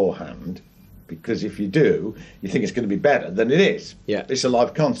it beforehand, because if you do, you think it's going to be better than it is. Yeah. It's a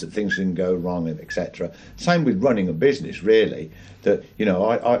live concert, things can go wrong, and etc. Same with running a business, really. That, you know,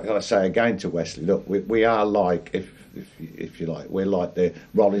 I say again to Wesley, look, we are like, if you like, we're like the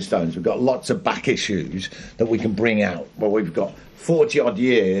Rolling Stones. We've got lots of back issues that we can bring out. Well, we've got 40 odd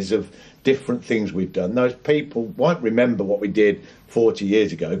years of different things we've done. Those people won't remember what we did 40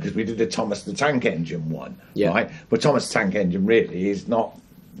 years ago because we did a Thomas the Tank Engine one, right? But Thomas the Tank Engine really is not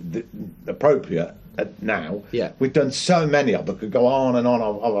appropriate now. We've done so many of them. Could go on and on.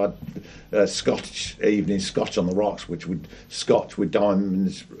 I've had Scotch evening, Scotch on the rocks, which would Scotch with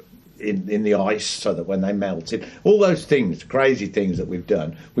diamonds in the ice, so that when they melted, all those things, crazy things that we've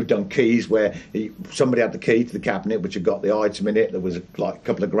done. We've done keys where somebody had the key to the cabinet which had got the item in it that was like a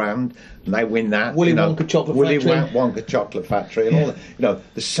couple of grand, and they win that. Willy Wonka Chocolate Factory. Wonka Chocolate Factory, and all that. You know,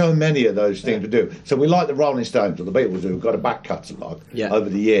 there's so many of those things to do. So we like the Rolling Stones or the Beatles, who've got a back catalogue over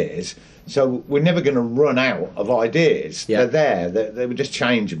the years. So we're never going to run out of ideas. They're there. They would just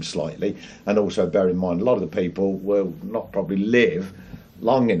change them slightly, and also bear in mind a lot of the people will not probably live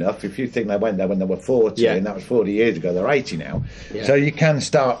long enough. If you think they went there when they were 40, and that was 40 years ago, they're 80 now. So you can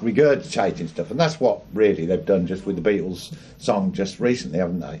start regurgitating stuff, and that's what really they've done just with the Beatles song just recently,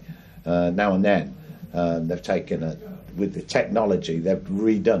 haven't they? Now and Then. They've taken it with the technology, they've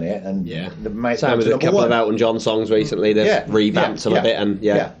redone it, and they've made same with a couple of Elton John songs recently. They've revamped them a bit, and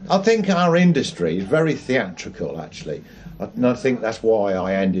I think our industry is very theatrical, actually. And I think that's why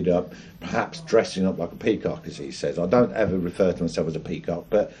I ended up perhaps dressing up like a peacock, as he says. I don't ever refer to myself as a peacock,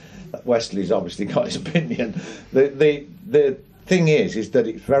 but Wesley's obviously got his opinion. The thing is that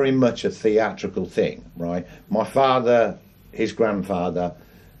it's very much a theatrical thing, right? My father, his grandfather,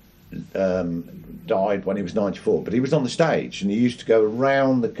 died when he was 94, but he was on the stage, and he used to go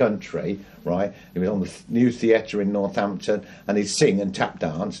around the country, right? He was on the new theatre in Northampton, and he'd sing and tap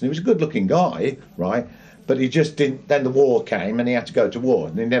dance, and he was a good-looking guy, right? But he just didn't. Then the war came, and he had to go to war,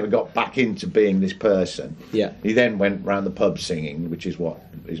 and he never got back into being this person. He then went round the pub singing, which is what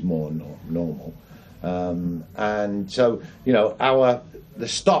is more normal. And so, you know, the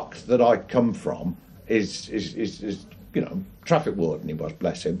stock that I come from is you know, traffic warden he was,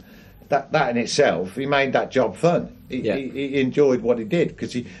 bless him. That in itself, he made that job fun. He enjoyed what he did,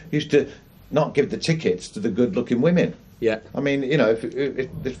 because he used to not give the tickets to the good-looking women. I mean, you know,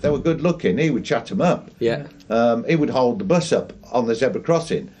 if they were good-looking, he would chat them up. He would hold the bus up on the zebra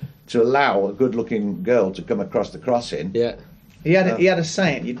crossing to allow a good-looking girl to come across the crossing. He had a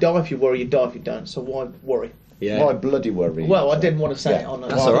saying: "You die if you worry, you die if you don't. So why worry?" Why bloody worry? Well, I didn't want to say it on.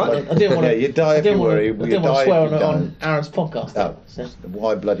 That's all right. I didn't want to. You die if you worry. I didn't want to swear on Aaron's podcast. So.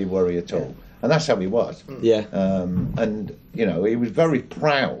 Why bloody worry at all? And that's how he was. And you know, he was very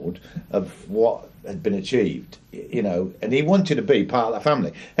proud of what had been achieved. You know, and he wanted to be part of that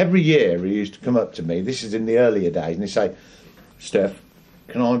family. Every year he used to come up to me. This is in the earlier days, and he'd say, "Steph,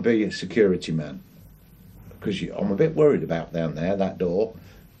 can I be a security man? Because I'm a bit worried about down there, that door.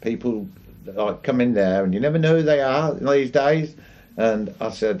 People like come in there, and you never know who they are these days." And I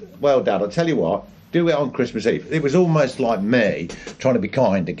said, "Well, Dad, I'll tell you what. Do it on Christmas Eve." It was almost like me trying to be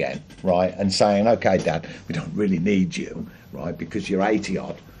kind again, right, and saying, "Okay, Dad, we don't really need you, right, because you're 80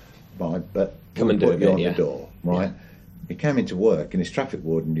 odd, right, but come and do it on the door, right." he came into work in his traffic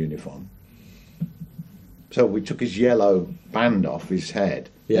warden uniform. So we took his yellow band off his head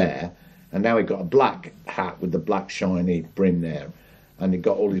there, and now he got a black hat with the black shiny brim there, and he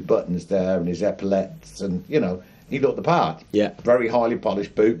got all his buttons there and his epaulets, and you know, he looked the part. Yeah. Very highly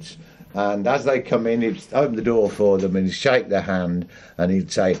polished boots. And as they come in, he'd open the door for them and he'd shake their hand and he'd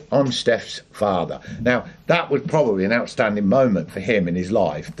say, "I'm Steph's father." Now, that was probably an outstanding moment for him in his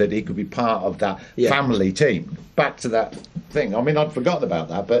life, that he could be part of that family team. Back to that thing. I mean, I'd forgotten about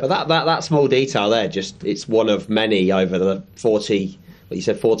that. But that small detail there, just it's one of many over the 40, what you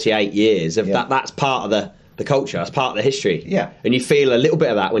said, 48 years of that's part of the culture, that's part of the history. Yeah. And you feel a little bit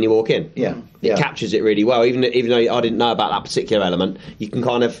of that when you walk in. Yeah. It captures it really well. Even though I didn't know about that particular element, you can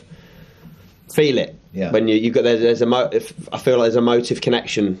kind of feel it when you got there's I feel like there's a motive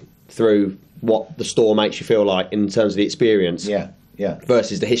connection through what the store makes you feel like in terms of the experience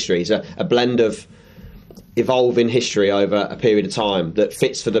versus the history. It's a blend of evolving history over a period of time that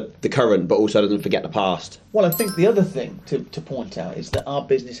fits for the current but also doesn't forget the past. Well, I think the other thing to point out is that our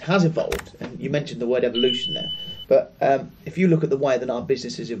business has evolved, and you mentioned the word evolution there, but if you look at the way that our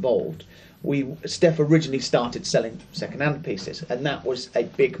business has evolved, Steph originally started selling second-hand pieces, and that was a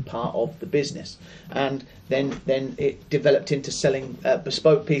big part of the business. And then it developed into selling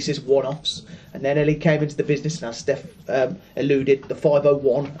bespoke pieces, one-offs. And then Ellie came into the business, and as Steph alluded, the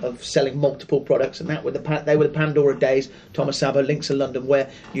 501 of selling multiple products, and they were the Pandora days, Thomas Sabo, Links of London, where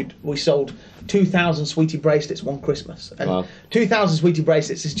we sold 2,000 Sweetie bracelets one Christmas. And 2,000 Sweetie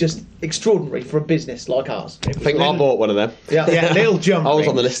bracelets is just extraordinary for a business like ours. I think I bought one of them. Yeah, little jump. I was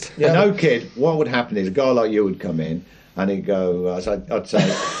on the list. Yeah. No kid, what would happen is a guy like you would come in and he'd go, I'd say,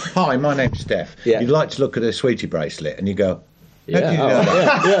 "Hi, my name's Steph. You'd like to look at a Sweetie bracelet?" And you go, I'm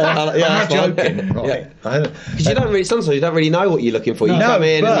not joking, right? Because you don't really, sometimes you don't really know what you're looking for. You come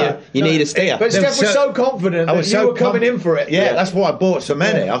in and you need a steer. But Steph was so confident that you were coming in for it. Yeah, that's why I bought so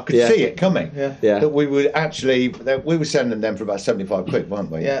many. I could see it coming. Yeah. That we were sending them for about 75 quid,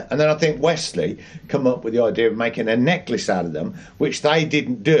 weren't we? Yeah. And then I think Wesley come up with the idea of making a necklace out of them, which they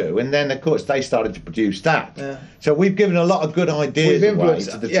didn't do. And then, of course, they started to produce that. Yeah. So we've given a lot of good ideas away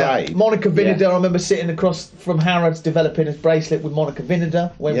to the trade. Monica Vinegar, I remember sitting across from Harrods developing a bracelet with Monica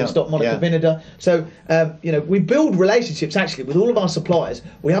Vinegar when we stopped Monica Vinegar. So, we build relationships actually with all of our suppliers.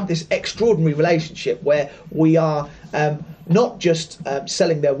 We have this extraordinary relationship where we are not just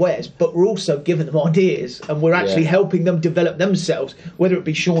selling their wares, but we're also giving them ideas, and we're actually helping them develop themselves, whether it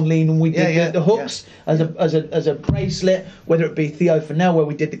be Sean Lean and we did the hooks as a bracelet, whether it be Theo Fennell where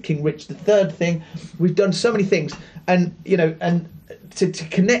we did the King Rich III thing. We've done so many things, and to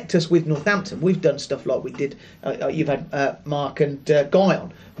connect us with Northampton, we've done stuff like we did. You've had Mark and Guy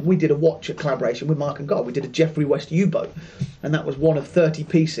on. We did a watch collaboration with Mark and Guy. We did a Geoffrey West U-boat, and that was one of 30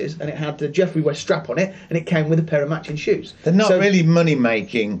 pieces, and it had the Geoffrey West strap on it, and it came with a pair of matching shoes. They're not really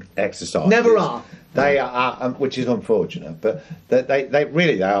money-making exercises. Never are. They are, which is unfortunate, but they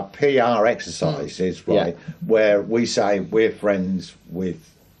really are PR exercises, right? Where we say we're friends with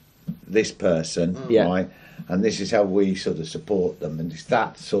this person, right? And this is how we sort of support them, and it's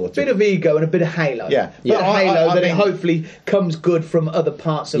that sort of bit of ego and a bit of halo. Yeah, but halo that it hopefully comes good from other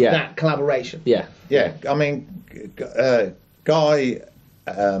parts of that collaboration. Yeah. I mean, Guy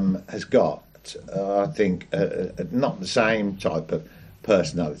has got, I think, not the same type of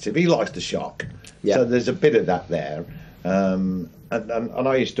personality. He likes to shock, so there's a bit of that there. And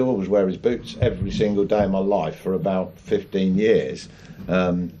I used to always wear his boots every single day of my life for about 15 years.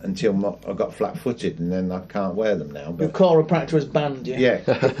 Until I got flat-footed, and then I can't wear them now. But your chiropractor has banned you.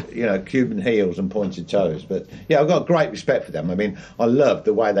 Yeah, Cuban heels and pointed toes. But I've got great respect for them. I mean, I love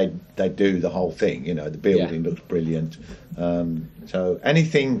the way they do the whole thing. The building looks brilliant. So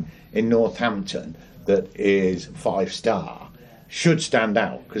anything in Northampton that is 5-star should stand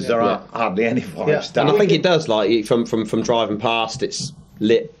out, because there aren't hardly any 5-star. And I think it does. Like from driving past, it's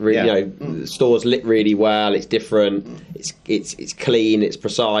lit. The store's lit really well. It's different. It's clean. It's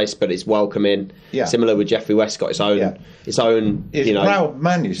precise, but it's welcoming. Yeah. Similar with Geoffrey West, got its own. It's a proud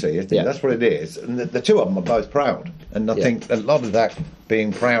man, you see. That's what it is. And the two of them are both proud. And I think a lot of that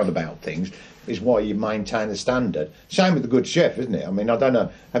being proud about things is why you maintain a standard. Same with the good chef, isn't it? I mean, I don't know.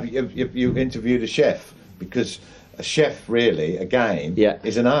 Have you interviewed a chef? Because a chef really, again,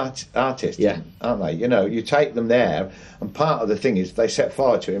 is an artist, aren't they? You take them there, and part of the thing is they set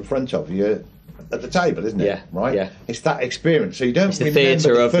fire to it in front of you at the table, isn't it? Yeah. Right? Yeah. It's that experience. So you don't remember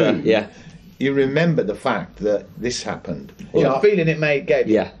the food. food. You remember the fact that this happened. The feeling it made gave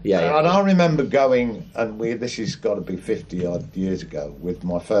you. Yeah. And I remember going, and this has got to be 50-odd years ago, with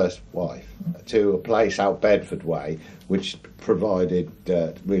my first wife, to a place out Bedford way, which provided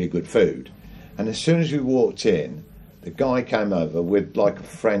really good food. And as soon as we walked in, the guy came over with like a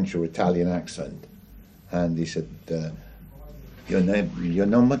French or Italian accent, and he said, your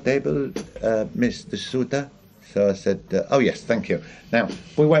number table, Mr. Suter? So I said, oh yes, thank you. Now,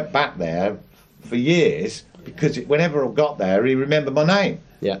 we went back there for years, because whenever I got there, he remembered my name.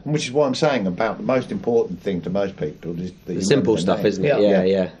 Yeah. Which is what I'm saying about the most important thing to most people is that the simple stuff, name. isn't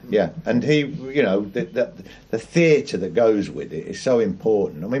it? Yeah. And he, the theatre that goes with it is so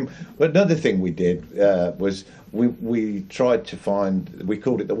important. I mean, another thing we did was we tried to find, we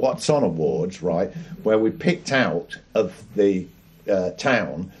called it the What's On Awards, right, where we picked out of the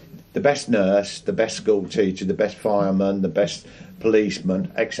town the best nurse, the best school teacher, the best fireman, the best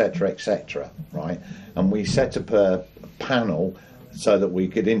policeman, etc., right? And we set up a panel so that we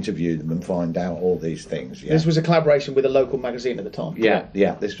could interview them and find out all these things. Yeah. This was a collaboration with a local magazine at the time. Yeah,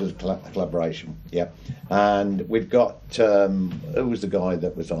 this was a collaboration. Yeah, and we've got who was the guy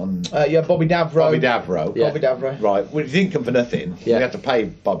that was on? Bobby Davro. Bobby Davro. Yeah. Bobby Davro. Right, we didn't come for nothing. Yeah. We had to pay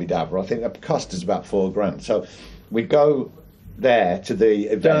Bobby Davro. I think that cost us about $4,000. So we go there to the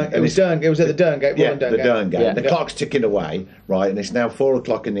event. It was at the Derngate. Yeah, the Derngate. Yeah. The clock's ticking away, right, and it's now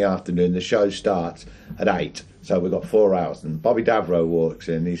 4:00 in the afternoon. The show starts at 8, so we've got 4 hours. And Bobby Davro walks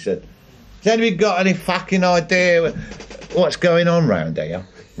in. He said, "Has anybody got any fucking idea what's going on round here?"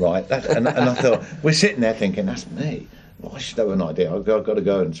 Right, and I thought, we're sitting there thinking, that's me. Well, I should have an idea. I've got to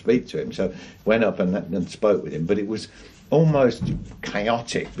go and speak to him. So went up and spoke with him, but it was almost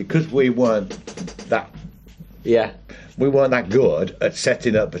chaotic because we weren't that. Yeah. We weren't that good at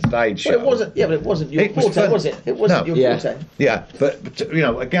setting up a stage show. Well, it wasn't. Yeah, but it wasn't your forte, was it? It wasn't your forte. Yeah, but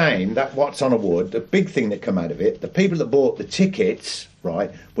again, that What's On Award, the big thing that come out of it, the people that bought the tickets,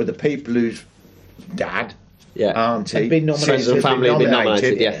 right, were the people whose dad, auntie, had been nominated, friends and family had been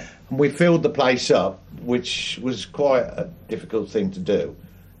nominated. Yeah, and we filled the place up, which was quite a difficult thing to do.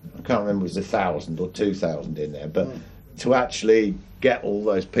 I can't remember if it was 1,000 or 2,000 in there, but to actually get all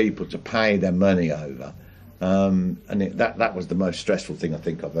those people to pay their money over. That was the most stressful thing I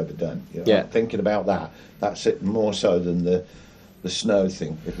think I've ever done. Thinking about that's it more so than the snow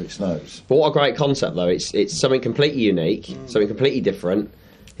thing, if it snows. But what a great concept, though. It's something completely unique, something completely different.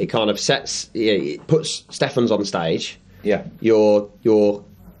 It kind of it puts Steffans on stage. Yeah. You're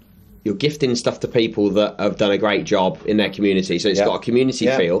gifting stuff to people that have done a great job in their community. So it's got a community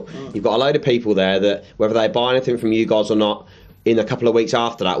feel. You've got a load of people there that, whether they buy anything from you guys or not, in a couple of weeks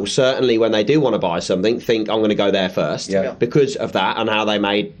after that, will certainly, when they do want to buy something, think, I'm going to go there first because of that and how they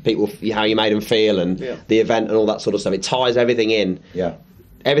made people, how you made them feel and the event and all that sort of stuff. It ties everything in,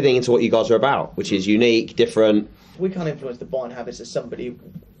 everything into what you guys are about, which is unique, different. We can't influence the buying habits of somebody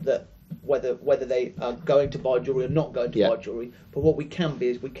that whether they are going to buy jewellery or not going to buy jewellery. But what we can be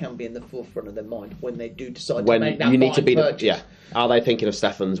is we can be in the forefront of their mind when they do decide to make that purchase. Are they thinking of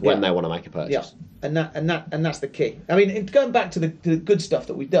Steffans when they want to make a purchase? Yeah. And that's the key. I mean, going back to the good stuff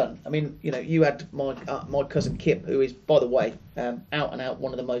that we've done. I mean, you had my cousin Kim, who is, by the way, out and out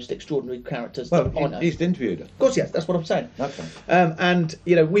one of the most extraordinary characters that I know. He's interviewed her. Of course, yes. That's what I'm saying. Okay. And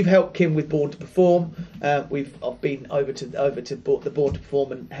we've helped Kim with Born to Perform. I've been over to the Born to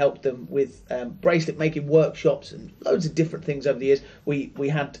Perform and helped them with bracelet making workshops and loads of different things over the years. We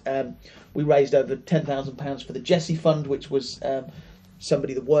raised over £10,000 for the Jessie Fund, which was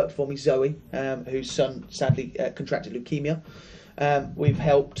somebody that worked for me, Zoe, whose son sadly contracted leukemia. We've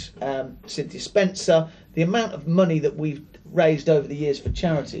helped Cynthia Spencer. The amount of money that we've raised over the years for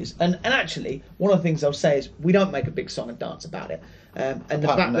charities, and actually one of the things I'll say is we don't make a big song and dance about it. And the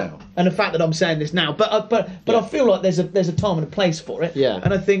fact that I'm saying this now, but I feel like there's a time and a place for it. Yeah.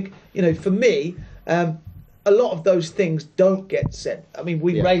 And I think for me, a lot of those things don't get said. I mean,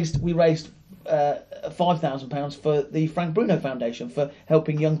 we raised £5,000 for the Frank Bruno Foundation for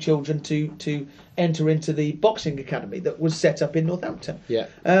helping young children to enter into the boxing academy that was set up in Northampton. Yeah.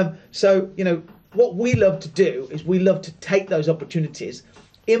 So what we love to do is we love to take those opportunities,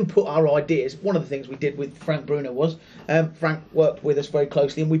 input our ideas. One of the things we did with Frank Bruno was Frank worked with us very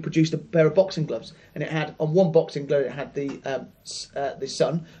closely, and we produced a pair of boxing gloves. And it had, on one boxing glove, it had the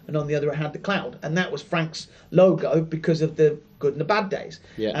sun, and on the other it had the cloud. And that was Frank's logo because of the good and the bad days.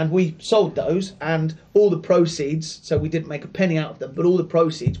 Yeah. And we sold those, and all the proceeds, so we didn't make a penny out of them, but all the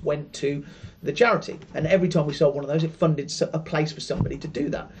proceeds went to the charity. And every time we sold one of those, it funded a place for somebody to do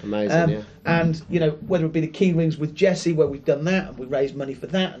that. Amazing, And whether it be the key rings with Jessie, where we've done that and we raised money for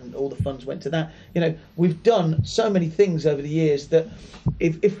that and all the funds went to that, we've done so many things over the years that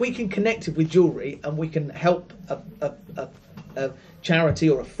if we can connect it with jewellery and we can help a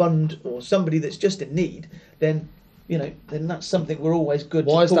charity or a fund or somebody that's just in need, then that's something we're always good.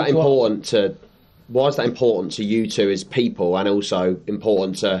 Why is that important to you two as people, and also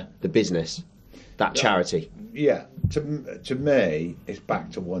important to the business? that charity. Yeah, to me, it's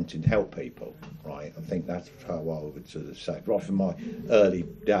back to wanting to help people, right? I think that's how I would sort of say, right from my early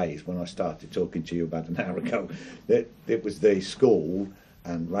days when I started talking to you about an hour ago, that it was the school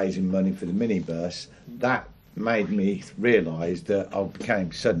and raising money for the minibus that made me realise that I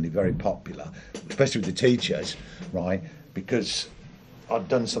became suddenly very popular, especially with the teachers, right? Because I'd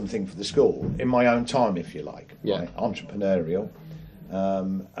done something for the school in my own time, if you like, right? Entrepreneurial.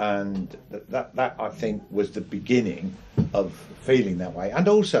 And that I think was the beginning of feeling that way. And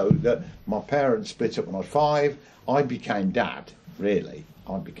also that my parents split up when I was 5. I became dad, really.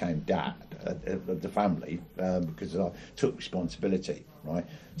 I became dad of the family because I took responsibility, right?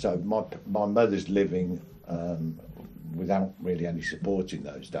 So my mother's living without really any support in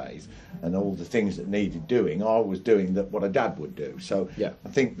those days, and all the things that needed doing, I was doing what a dad would do. So I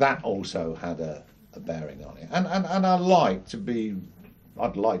think that also had a bearing on it. And I'd like to be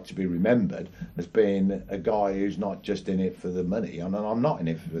remembered as being a guy who's not just in it for the money. And I'm not in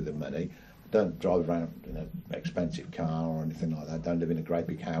it for the money. I don't drive around in an expensive car or anything like that. I don't live in a great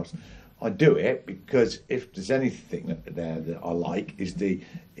big house. I do it because if there's anything there that I like is the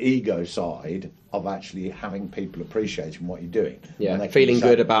ego side of actually having people appreciating what you're doing. Yeah, feeling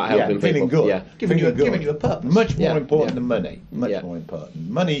good about helping people. Feeling good. Yeah. Giving you a purpose. Much more important than money. Much more important.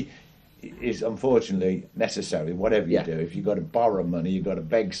 Money is unfortunately necessary, whatever you do. If you've got to borrow money, you've got to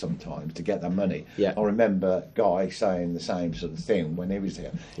beg sometimes to get that money. I remember Guy saying the same sort of thing when he was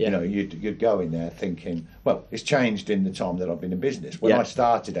here. You know, you'd go in there thinking, well, it's changed in the time that I've been in business. When I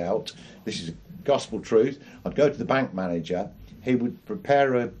started out, this is gospel truth, I'd go to the bank manager, he would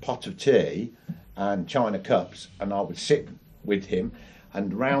prepare a pot of tea and china cups, and I would sit with him,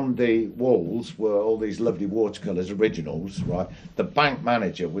 and round the walls were all these lovely watercolours, originals, right? The bank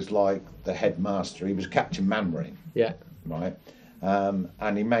manager was like the headmaster. He was Captain Manwaring. Yeah. Right?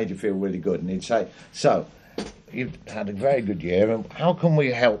 And he made you feel really good. And he'd say, so, you've had a very good year, and how can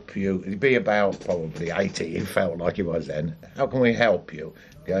we help you? He'd be about probably 80, he felt like he was then. How can we help you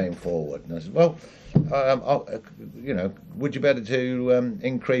going forward? And I said, well, you know, would you better to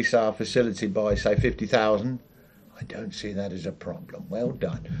increase our facility by, say, 50,000? I don't see that as a problem. Well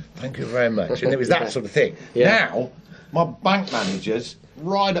done. Thank you very much. And it was that sort of thing. Now, my bank manager's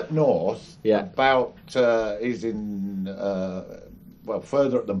right up north, about, he's in, well,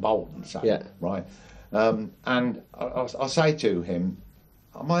 further up than Bolton, say, right? And I'll say to him,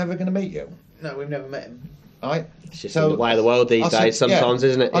 am I ever going to meet you? No, we've never met him. Right? It's just the way of the world these days sometimes,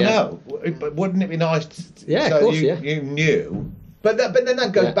 isn't it? I know. But wouldn't it be nice of course, you knew... But then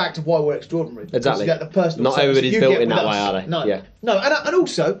that goes back to why we're extraordinary. Exactly. The personal Not everybody's built in that way, are they? No. Yeah. No, and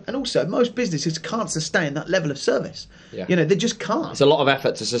also, most businesses can't sustain that level of service. Yeah. You know, they just can't. It's a lot of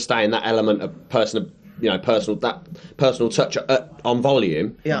effort to sustain that element of personal touch on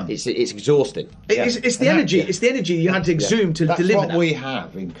volume. Yeah. It's exhausting. It's the energy. It's the energy you had to exhume to deliver. That's what we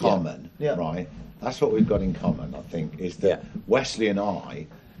have in common, right? That's what we've got in common, I think, is that Wesley and I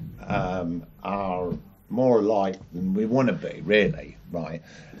are more alike than we want to be, really, right?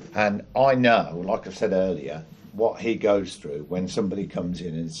 And I know, like I said earlier, what he goes through when somebody comes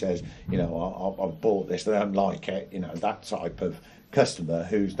in and says, you know, I've bought this, they don't like it, you know, that type of customer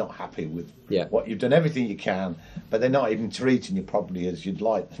who's not happy with what you've done everything you can, but they're not even treating you properly as you'd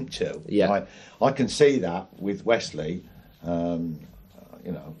like them to. Right? I can see that with Wesley,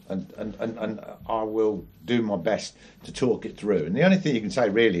 you know, and I will do my best to talk it through. And the only thing you can say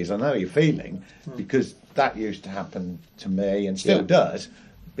really is I know you're feeling, because that used to happen to me and still does.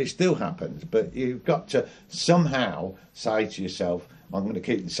 It still happens, but you've got to somehow say to yourself, I'm going to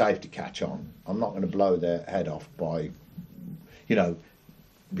keep the safety catch on. I'm not going to blow their head off by, you know,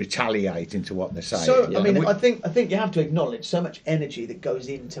 retaliating to what they're saying. So, I mean, I think you have to acknowledge so much energy that goes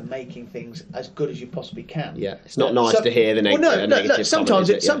into making things as good as you possibly can. Yeah, it's not nice to hear the negative. Sometimes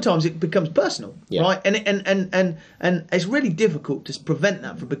it becomes personal, right? And it's really difficult to prevent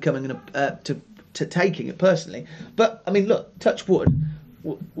that from becoming to taking it personally. But I mean, look, touch wood.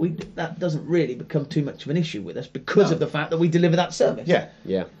 That doesn't really become too much of an issue with us because of the fact that we deliver that service.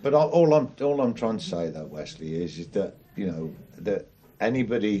 Yeah. But all I'm trying to say though, Wesley, is that, you know, that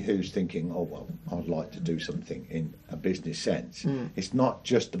anybody who's thinking, oh well, I'd like to do something in a business sense, it's not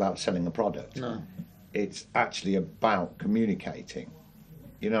just about selling a product. No. It's actually about communicating.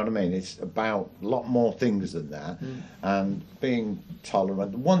 You know what I mean? It's about a lot more things than that, and being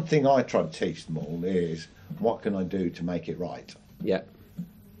tolerant. The one thing I try to teach them all is, what can I do to make it right? Yeah.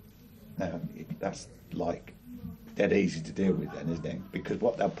 Now, that's like dead easy to deal with then, isn't it? Because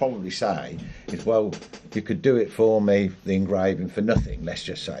what they'll probably say is, well, you could do it for me, the engraving, for nothing, let's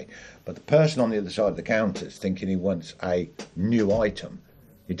just say. But the person on the other side of the counter is thinking he wants a new item.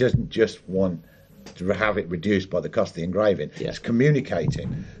 He doesn't just want to have it reduced by the cost of the engraving. Yeah. It's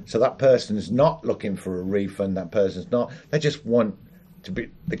communicating. So that person's not looking for a refund. That person's not. They just want to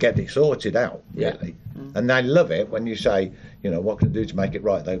get it sorted out, really. And they love it when you say, what can I do to make it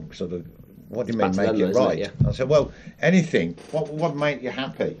right? They sort of, what do you mean make it right? I said, well, anything. What would make you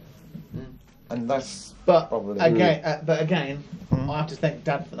happy? And that's probably... Again, I have to thank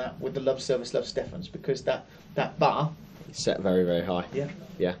Dad for that with the Love Service, Love Steffans, because that bar... It's set very, very high.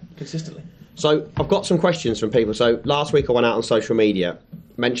 Yeah. Consistently. So I've got some questions from people. So last week I went out on social media,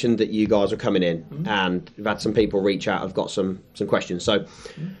 mentioned that you guys are coming in, and we've had some people reach out. I've got some questions. So,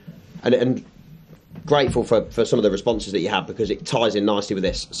 and grateful for some of the responses that you have, because it ties in nicely with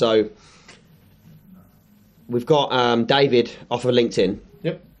this. So we've got David off of LinkedIn.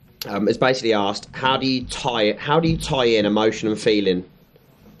 Yep. Has basically asked, how do you tie in emotion and feeling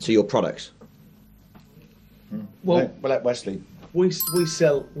to your products? Well, let Wesley. We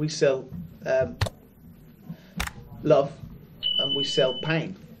sell love, and we sell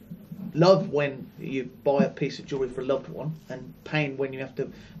pain. Love when you buy a piece of jewellery for a loved one, and pain when you have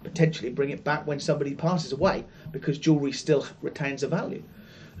to potentially bring it back when somebody passes away, because jewellery still retains a value.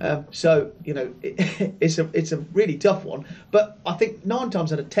 So it's a really tough one. But I think 9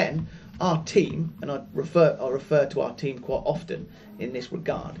 times out of 10, our team, and I refer to our team quite often in this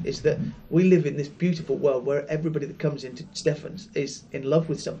regard, is that we live in this beautiful world where everybody that comes into Steffans is in love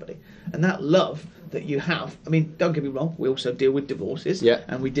with somebody, and that love that you have. I mean, don't get me wrong, we also deal with divorces,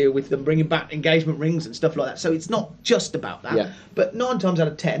 and we deal with them bringing back engagement rings and stuff like that. So it's not just about that. Yeah. But 9 times out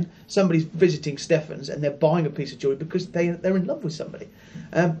of 10, somebody's visiting Steffans and they're buying a piece of jewellery because they're in love with somebody,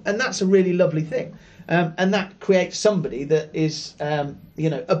 and that's a really lovely thing. And that creates somebody that is,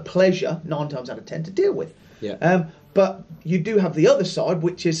 a pleasure 9 times out of 10 to deal with. Yeah. But you do have the other side,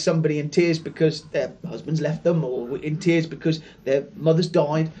 which is somebody in tears because their husband's left them, or in tears because their mother's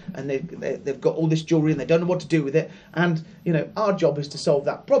died, and they've got all this jewellery and they don't know what to do with it. And our job is to solve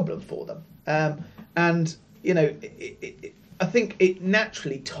that problem for them. I think it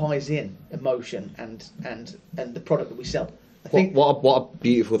naturally ties in emotion and the product that we sell. I think what a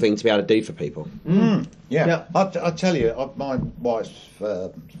beautiful thing to be able to do for people. Yeah. I'll tell you, my wife's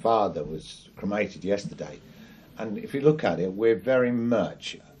father was cremated yesterday, and if you look at it, we're very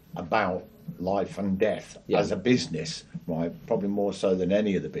much about life and death as a business, right? Probably more so than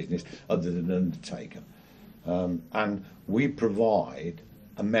any other business other than an undertaker. And we provide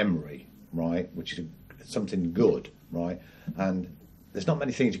a memory, right, which is something good, right? And there's not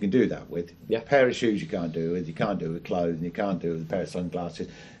many things you can do that with. Yeah. A pair of shoes you can't do with, you can't do it with clothing, you can't do it with a pair of sunglasses.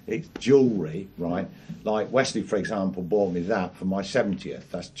 It's jewellery, right? Like Wesley, for example, bought me that for my 70th.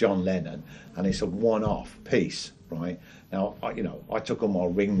 That's John Lennon, and it's a one-off piece, right? Now, I took all my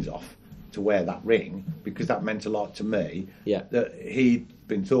rings off to wear that ring because that meant a lot to me. Yeah. That he'd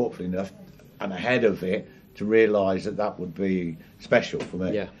been thoughtful enough and ahead of it to realise that would be special for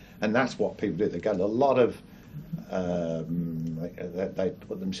me. Yeah. And that's what people do. They get a lot of... they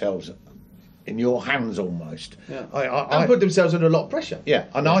put themselves in your hands almost. Yeah. And put themselves under a lot of pressure. Yeah,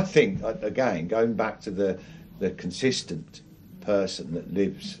 and I think, again, going back to the consistent person that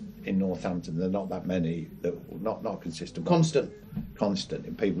lives in Northampton, there are not that many, that not consistent. Constant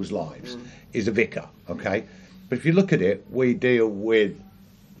in people's lives, is a vicar, okay? But if you look at it, we deal with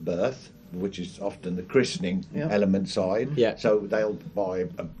birth, which is often the christening element side. Yeah. So they'll buy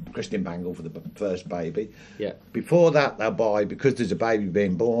a christening bangle for the first baby. Yeah. Before that, they'll buy, because there's a baby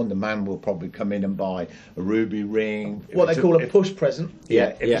being born, the man will probably come in and buy a ruby ring. What they call a push present.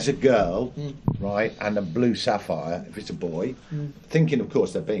 If it's a girl, right, and a blue sapphire, if it's a boy. Thinking, of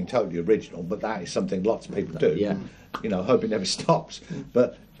course, they're being totally original, but that is something lots of people do. Yeah. Hope it never stops.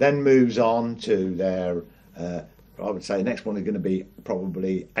 But then moves on to their... I would say the next one is going to be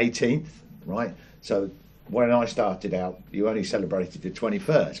probably 18th, right? So when I started out, you only celebrated your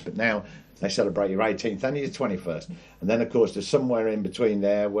 21st, but now they celebrate your 18th and your 21st. And then, of course, there's somewhere in between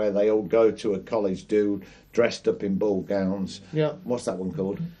there where they all go to a college do, dressed up in ball gowns. Yeah. What's that one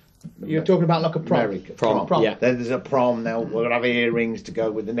called? You're talking about like a prom. America. Prom. Yeah. Then there's a prom now. We'll have earrings to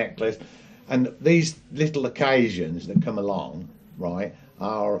go with the necklace. And these little occasions that come along, right,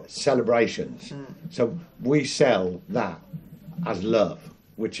 are celebrations. So we sell that as love,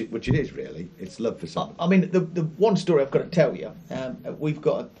 which it is really. It's love for something. I mean, the one story I've got to tell you, we've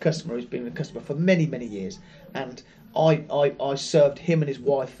got a customer who's been a customer for many, many years, and I served him and his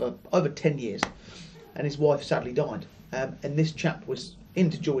wife for over 10 years, and his wife sadly died. And this chap was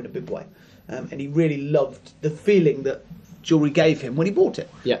into jewellery in a big way, and he really loved the feeling that jewellery gave him when he bought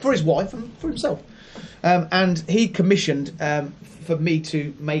it, for his wife and for himself. And he commissioned for me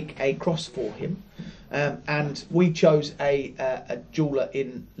to make a cross for him, And we chose a jeweller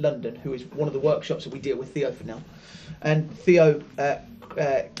in London who is one of the workshops that we deal with, Theo for now. And Theo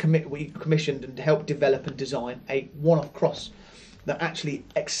we commissioned and helped develop and design a one-off cross that actually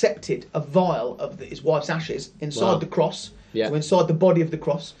accepted a vial of his wife's ashes inside the cross, so inside the body of the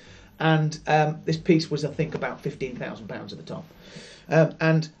cross. And this piece was, I think, about £15,000 at the time.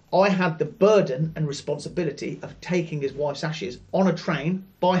 And I had the burden and responsibility of taking his wife's ashes on a train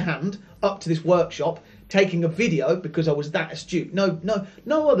by hand up to this workshop, taking a video because I was that astute. No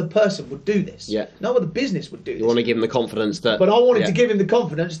other person would do this. Yeah. No other business would do this. You want to give him the confidence that... But I wanted to give him the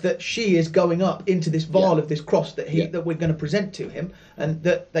confidence that she is going up into this vial of this cross that that we're going to present to him, and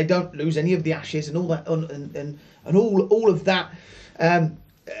that they don't lose any of the ashes and all that, and all of that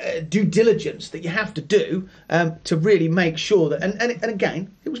due diligence that you have to do to really make sure that. And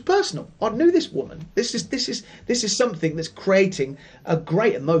again, it was personal. I knew this woman. This is something that's creating a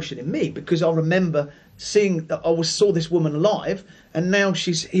great emotion in me, because I remember seeing that I saw this woman alive, and now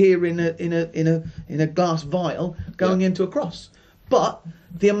she's here in a glass vial going into a cross. But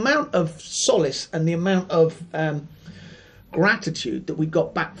the amount of solace and the amount of gratitude that we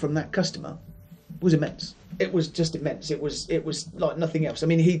got back from that customer was immense. It was just immense. It was like nothing else. I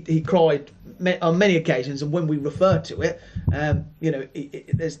mean, he cried on many occasions, and when we refer to it,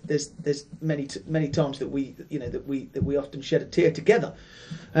 there's many times that we often shed a tear together.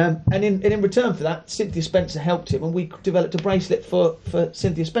 And in return for that, Cynthia Spencer helped him, and we developed a bracelet for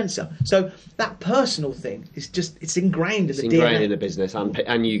Cynthia Spencer. So that personal thing is it's ingrained in the DNA. It's ingrained in the business,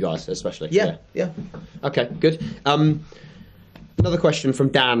 and you guys especially. Yeah. Okay, good. Another question from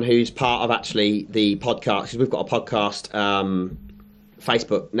Dan, who's part of actually the podcast, because we've got a podcast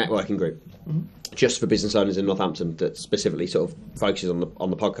Facebook networking group just for business owners in Northampton that specifically sort of focuses on the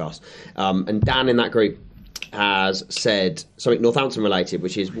podcast. And Dan in that group has said something Northampton related,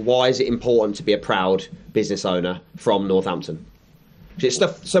 which is, why is it important to be a proud business owner from Northampton? It's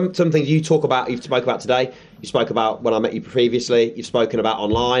stuff, some things you spoke about today, you spoke about when I met you previously, you've spoken about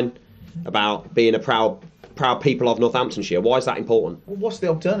online, about being a proud people of Northamptonshire. Why is that important? Well, what's the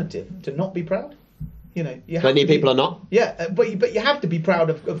alternative? To not be proud? Many people are not. Yeah, but you have to be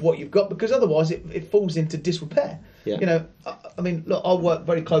proud of what you've got, because otherwise it falls into disrepair. Yeah. I mean, look, I work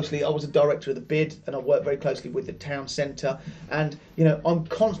very closely. I was a director of the BID, and I work very closely with the town centre, and I'm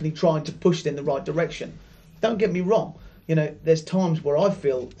constantly trying to push it in the right direction. Don't get me wrong. There's times where I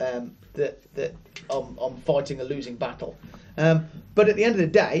feel that I'm fighting a losing battle, but at the end of the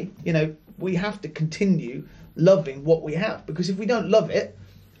day, we have to continue loving what we have, because if we don't love it,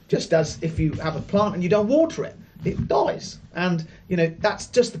 just as if you have a plant and you don't water it, it dies. And that's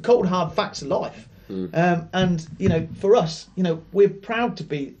just the cold hard facts of life. And for us, we're proud to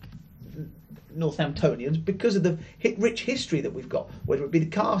be Northamptonians because of the rich history that we've got, whether it be the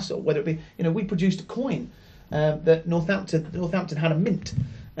castle, whether it be we produced a coin that Northampton had a mint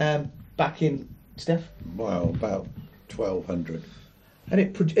back in, Steph? Well, about 1200. And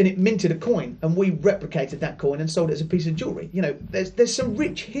it minted a coin, and we replicated that coin and sold it as a piece of jewellery. There's some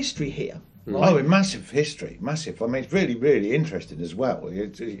rich history here. Right? Oh, massive history, massive. I mean, it's really, really interesting as well.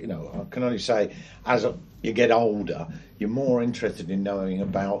 I can only say, as you get older, you're more interested in knowing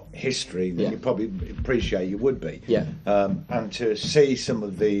about history than you probably appreciate you would be. Yeah. And to see some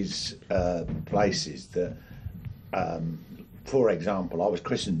of these places that, for example, I was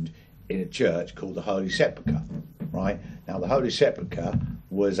christened in a church called the Holy Sepulchre, right? Now, the Holy Sepulchre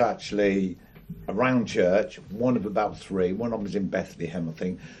was actually a round church, one of about three. One of them was in Bethlehem, I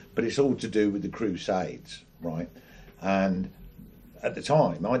think, but it's all to do with the Crusades, right? And at the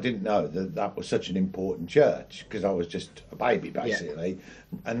time, I didn't know that was such an important church, because I was just a baby, basically.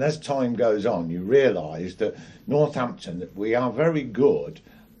 Yeah. And as time goes on, you realise that Northampton, that we are very good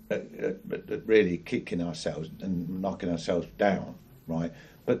at really kicking ourselves and knocking ourselves down, right?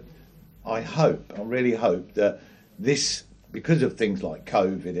 But I really hope that this, because of things like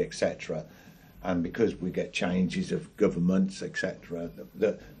COVID, etc., and because we get changes of governments, etc.,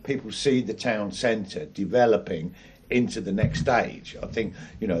 that people see the town centre developing into the next stage. I think,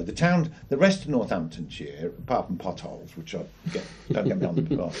 the rest of Northamptonshire, apart from potholes, which don't get me on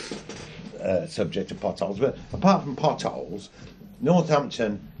the subject of potholes, but apart from potholes,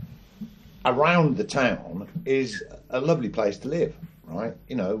 Northampton around the town is a lovely place to live. Right,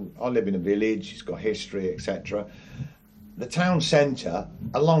 I live in a village, it's got history, etc. The town centre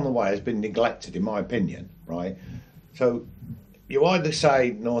along the way has been neglected, in my opinion, right? So you either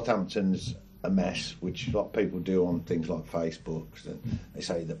say Northampton's a mess, which a lot of people do on things like Facebook, and they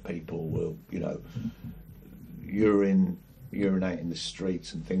say that people will, urine urinate in the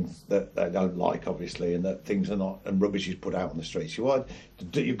streets and things that they don't like, obviously, and that things are not, and rubbish is put out on the streets.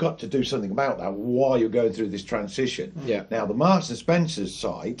 You've got to do something about that while you're going through this transition. Yeah. Now, the Marks and Spencer's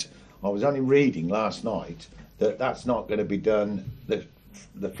site, I was only reading last night that that's not going to be done.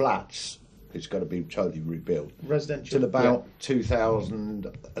 The flats, it's got to be totally rebuilt. Residential. Till about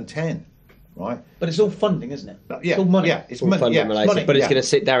 2010. Right, but it's all funding, isn't it? Yeah, it's all money. Yeah, it's all money. funding Yeah, related, money, but it's yeah. going to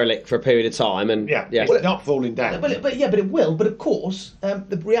sit derelict for a period of time, and it's not falling down. But it will. But of course,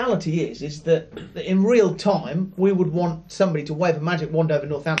 the reality is that in real time we would want somebody to wave a magic wand over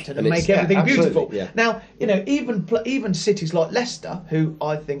Northampton and make everything beautiful. Yeah. Now, even cities like Leicester, who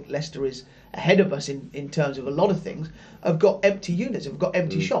I think Leicester is ahead of us in terms of a lot of things, have got empty units, have got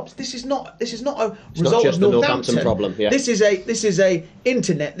empty shops. This is not a result just of the Northampton Northampton problem. Yeah. This is a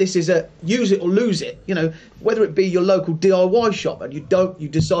internet. This is a use it or lose it. Whether it be your local DIY shop and you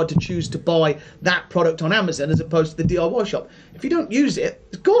decide to choose to buy that product on Amazon as opposed to the DIY shop. If you don't use it,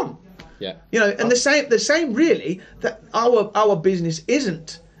 it's gone. Yeah. And the same really that our business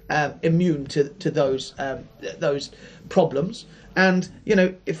isn't immune to those problems. And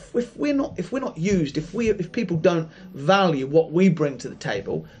if we're not used, if people don't value what we bring to the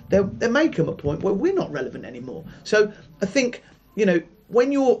table, there may come a point where we're not relevant anymore. So I think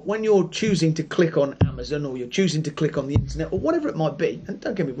when you're choosing to click on Amazon or you're choosing to click on the internet or whatever it might be, and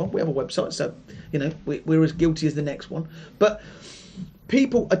don't get me wrong, we have a website, so we're as guilty as the next one, but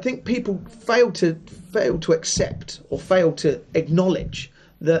I think people fail to accept or fail to acknowledge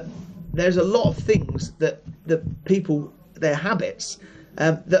that there's a lot of things that the people, their habits,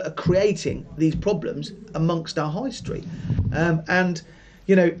 that are creating these problems amongst our high street, and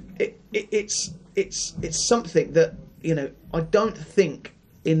it's something that I don't think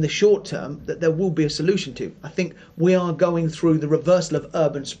in the short term that there will be a solution to. I think we are going through the reversal of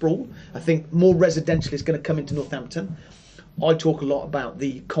urban sprawl. I think more residential is going to come into Northampton. I talk a lot about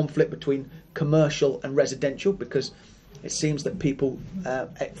the conflict between commercial and residential because it seems that people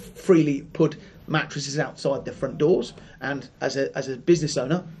freely put mattresses outside their front doors, and as a business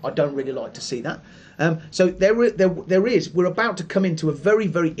owner, I don't really like to see that. So we're about to come into a very,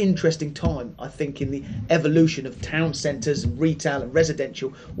 very interesting time, I think, in the evolution of town centres and retail and residential,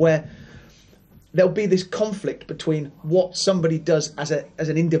 where there'll be this conflict between what somebody does as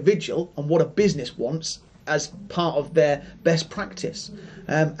an individual and what a business wants as part of their best practice,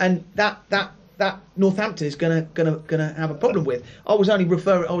 and that Northampton is gonna have a problem with. I was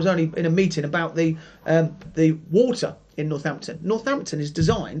only in a meeting about the water in Northampton. Northampton is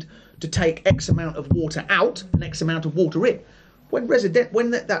designed to take X amount of water out and X amount of water in. When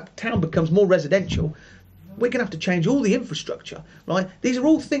that town becomes more residential, we're going to have to change all the infrastructure, right? These are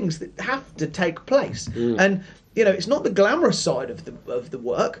all things that have to take place, and it's not the glamorous side of the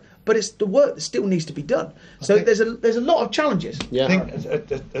work, but it's the work that still needs to be done. So there's a lot of challenges. Yeah. I think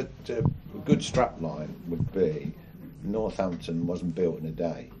a good strapline would be Northampton wasn't built in a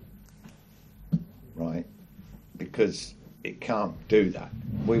day, right? Because it can't do that.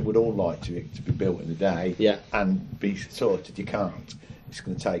 We would all like to be built in a day, and be sorted. You can't. It's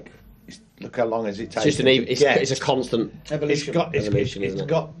going to take. Look how long has it taken? It's a constant evolution. It's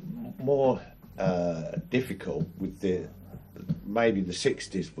got more difficult with maybe the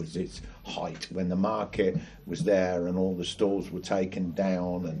 60s was its height when the market was there and all the stores were taken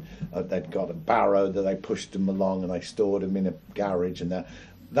down, and they'd got a barrow that they pushed them along and they stored them in a garage, and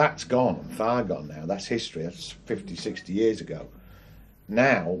that's gone, far gone now. That's history. That's 50, 60 years ago.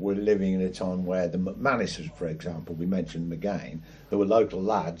 Now we're living in a time where the McManus's, for example, we mentioned them again, there were local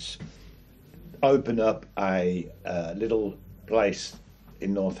lads, open up a little place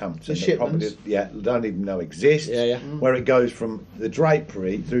in Northampton that probably don't even know exists, where it goes from the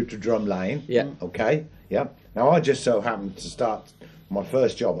Drapery through to Drum Lane. Now I just so happened to start my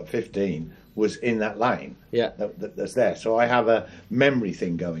first job at 15 was in that lane that's there, so I have a memory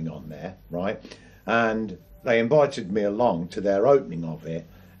thing going on there, right? And they invited me along to their opening of it,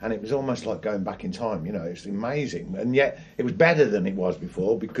 and it was almost like going back in time. It's amazing, and yet it was better than it was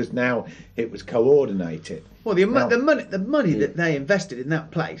before because now it was coordinated. Well, the money that they invested in that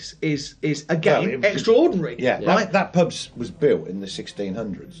place is again extraordinary. Yeah, right. That pub was built in the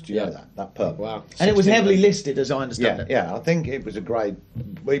 1600s. Do you know that pub? Wow. And it was heavily listed, as I understand it. Yeah, I think it was a grade,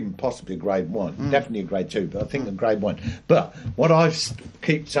 even possibly a grade 1, definitely a grade 2, but I think a grade 1. But what I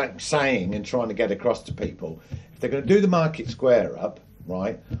keep saying and trying to get across to people, if they're going to do the market square up,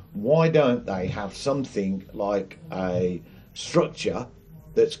 right, why don't they have something like a structure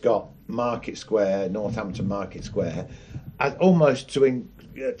that's got Market Square, Northampton Market Square, as almost to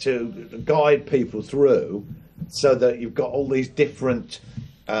guide people through, so that you've got all these different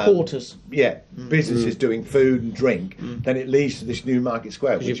quarters. Businesses doing food and drink, then it leads to this new market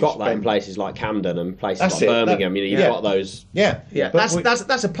square. Because you've got that in places like Camden and places That's like it, Birmingham. You've got those. Yeah, But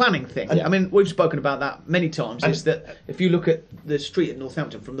that's a planning thing. I mean, we've spoken about that many times. Is that if you look at the street in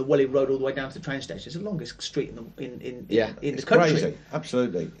Northampton from the Welling Road all the way down to the train station, it's the longest street in the country. Crazy.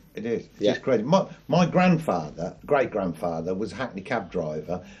 Absolutely, it is. It's crazy. My grandfather, great grandfather, was a hackney cab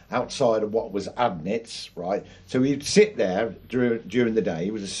driver outside of what was Adnitz, right? So he'd sit there during the day.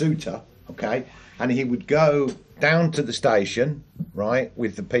 He was a suitor, okay, and he would go down to the station, right,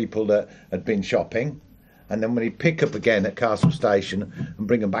 with the people that had been shopping. And then when he'd pick up again at Castle Station and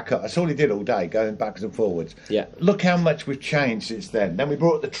bring them back up, that's all he did all day, going backwards and forwards. Yeah. Look how much we've changed since then. Then we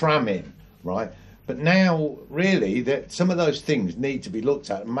brought the tram in, right? But now, really, that some of those things need to be looked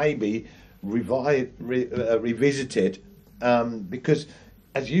at and maybe revisited, because,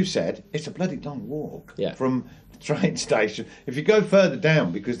 as you said, it's a bloody long walk from the train station. If you go further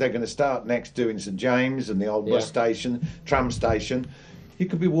down, because they're going to start next doing St James and the old bus station, tram station, you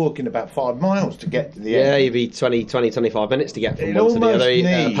could be walking about 5 miles to get to the end. Yeah, you'd be 25 minutes to get from one to the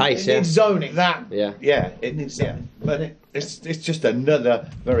other pace. It needs zoning. It needs zoning. But it's just another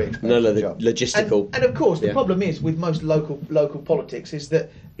very expensive job. Logistical. And of course, the problem is with most local politics is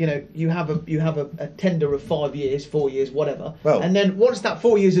that you have a tender of 5 years, 4 years, whatever, and then once that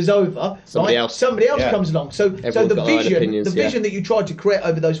 4 years is over, somebody else comes along. So the vision that you tried to create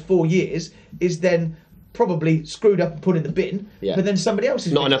over those 4 years is then probably screwed up and put in the bin, but then somebody else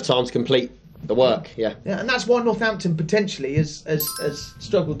is... Not enough time to complete the work, and that's why Northampton potentially has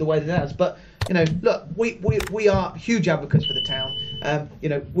struggled the way that it has. But, look, we are huge advocates for the town.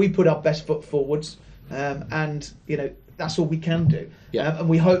 We put our best foot forwards, and, that's all we can do. And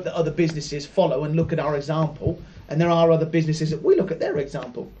we hope that other businesses follow and look at our example, and there are other businesses that we look at their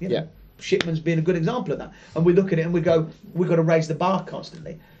example. Shipman's being a good example of that. And we look at it and we go, we've got to raise the bar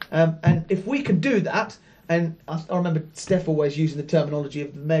constantly. And if we can do that, and I remember Steph always using the terminology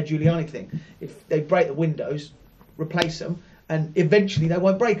of the Mayor Giuliani thing, if they break the windows, replace them, and eventually they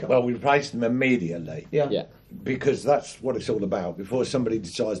won't break them. Well, we replace them immediately. Yeah. Because that's what it's all about. Before somebody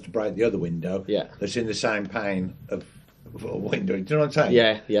decides to break the other window, that's in the same pane of a window. Do you know what I'm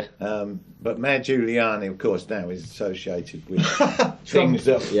saying? Yeah. But Mayor Giuliani, of course, now is associated with things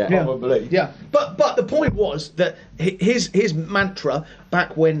that probably. Yeah. But the point was that his mantra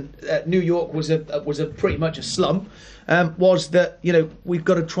back when New York was a pretty much a slum, was that we've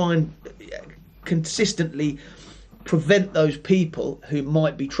got to try and consistently prevent those people who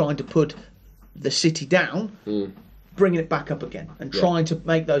might be trying to put the city down, bringing it back up again and trying to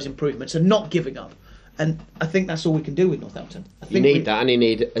make those improvements and not giving up. And I think that's all we can do with Northampton. You need that, and you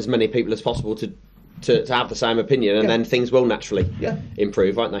need as many people as possible to have the same opinion, and then things will naturally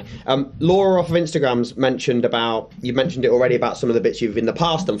improve, won't they? Laura off of Instagram's mentioned it already about some of the bits you've in the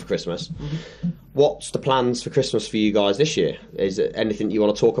past done for Christmas. Mm-hmm. What's the plans for Christmas for you guys this year? Is it anything you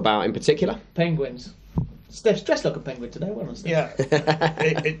want to talk about in particular? Penguins. Steph's dressed like a penguin today, wasn't he? Yeah.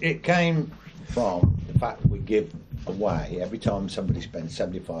 it came from the fact that we give away every time somebody spends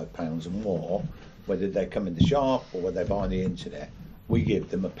 £75 or more, whether they come in the shop or whether they buy on the internet, we give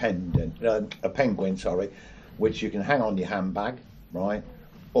them a penguin, which you can hang on your handbag, right,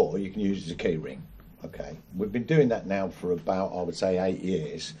 or you can use as a key ring. Okay, we've been doing that now for about, I would say, 8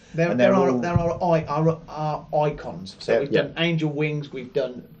 years. There are icons. So we've done angel wings, we've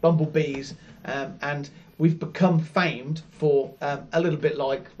done bumblebees, and we've become famed for a little bit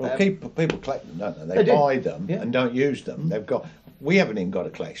like. Well, people collect them, don't they? They buy them and don't use them. We haven't even got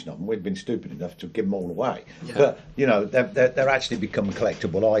a collection of them. We've been stupid enough to give them all away. Yeah. But they're actually become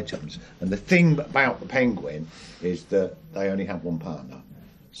collectible items. And the thing about the penguin is that they only have one partner,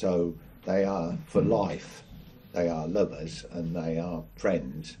 so they are for life. They are lovers and they are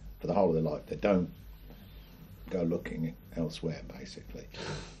friends for the whole of their life. They don't go looking elsewhere, basically.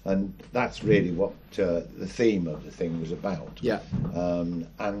 And that's really what the theme of the thing was about. Yeah. And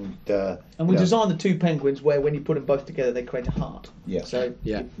we designed the two penguins where when you put them both together they create a heart. Yeah. So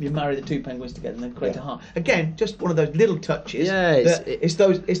you marry the two penguins together and they create a heart. Again, just one of those little touches. Yeah. It's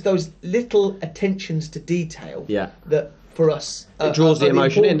those little attentions to detail. Yeah. That for us, it draws the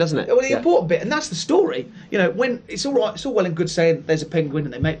emotion in, doesn't it? Well, the important bit, and that's the story. When it's all right, it's all well and good saying there's a penguin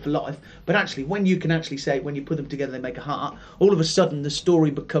and they mate for life, but actually, when you can actually say when you put them together they make a heart, all of a sudden the story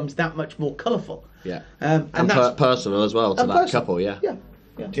becomes that much more colourful. Yeah, and that's personal as well to that couple. Yeah. Yeah.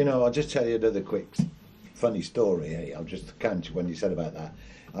 Do you know? I'll just tell you another quick, funny story. I'll just catch when you said about that.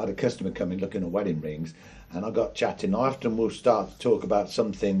 I had a customer come in looking at wedding rings, and I got chatting. I often will start to talk about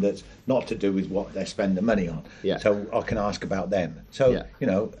something that's not to do with what they spend the money on. Yeah. So I can ask about them. So,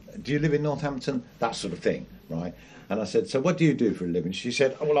 do you live in Northampton? That sort of thing, right? And I said, so what do you do for a living? She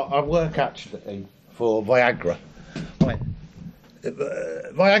said, oh, well, I work actually for Viagra. I went,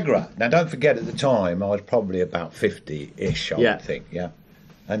 Viagra. Now, don't forget, at the time, I was probably about 50-ish, I would think, yeah.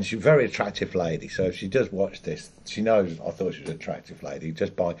 And she's a very attractive lady, so if she does watch this, she knows I thought she was an attractive lady,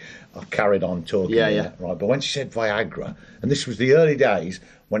 just by I carried on talking. Right? But when she said Viagra, and this was the early days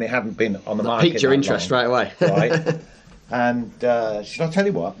when it hadn't been on the market. Piqued your interest straight away. Right? And she said, I'll tell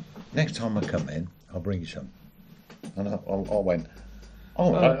you what, next time I come in, I'll bring you some. And I went,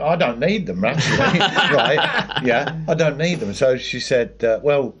 I don't need them, actually. Right? Yeah, I don't need them. So she said,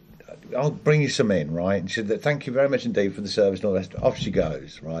 well, I'll bring you some in, right? And she said, thank you very much indeed for the service and all the rest. Off she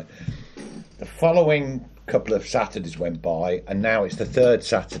goes, right? The following couple of Saturdays went by, and now it's the third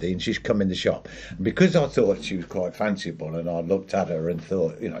Saturday, and she's come in the shop. And because I thought she was quite fanciful, and I looked at her and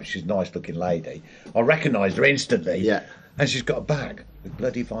thought, she's a nice-looking lady, I recognised her instantly. Yeah. And she's got a bag with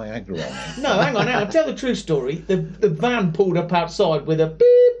bloody Viagra on it. No, hang on now. I'll tell the true story. The van pulled up outside with a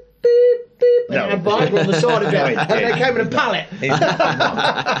beep, beep, beep, and had Viagra on the side of it. And they came in a pallet.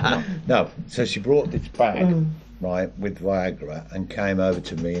 No. So she brought this bag, right, with Viagra, and came over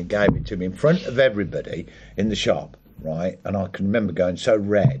to me and gave it to me in front of everybody in the shop, right? And I can remember going so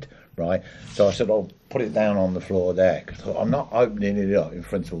red, right? So I said, I'll put it down on the floor there, because I'm not opening it up in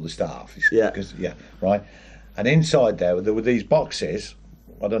front of all the staff. Right? And inside there were these boxes.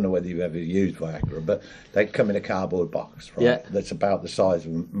 I don't know whether you've ever used Viagra, but they come in a cardboard box, right? Yeah. That's about the size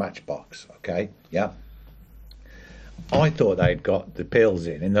of a matchbox, okay? Yeah. I thought they'd got the pills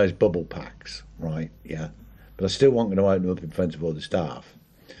in those bubble packs, right? Yeah. But I still wasn't going to open them up in front of all the staff.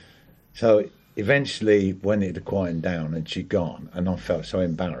 So eventually, when it had quieted down and she'd gone, and I felt so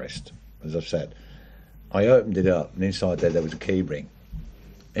embarrassed, as I've said, I opened it up, and inside there was a key ring.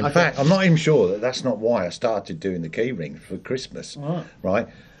 In fact, I'm not even sure that's not why I started doing the key ring for Christmas, right?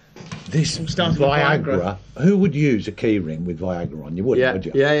 This Viagra, who would use a key ring with Viagra on? You wouldn't, would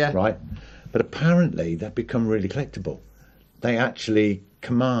you? Yeah. Right? But apparently they've become really collectible. They actually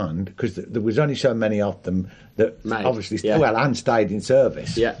command, because there was only so many of them that obviously, and stayed in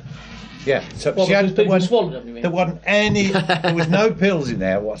service. Yeah. Yeah, so people swallowed them, you mean? There wasn't any, there was no pills in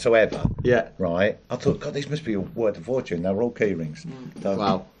there whatsoever. Yeah. Right? I thought, God, these must be worth a fortune. They were all key rings. So,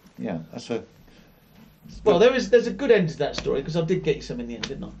 wow. Yeah, that's a... Well, there's a good end to that story, because I did get you some in the end,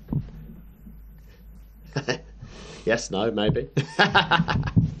 didn't I? Yes, no, maybe.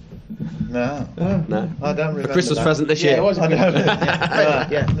 No, I don't remember. A Christmas present this year. Yeah, it was a good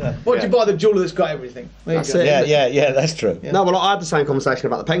What did you buy the jeweller that's got everything? That's it. Yeah, that's true. Yeah. No, well, I had the same conversation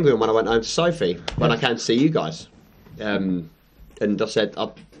about the penguin when I went home to Sophie when I came to see you guys, and I said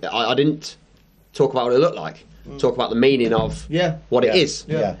I didn't talk about what it looked like. Talk about the meaning of what it is,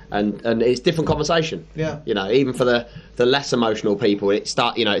 and it's different conversation. Even for the less emotional people, it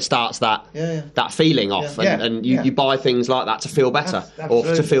starts that feeling off, and you buy things like that to feel better or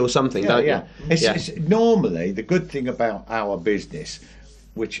to feel something, don't you? It's normally the good thing about our business,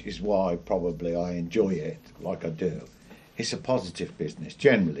 which is why probably I enjoy it like I do. It's a positive business,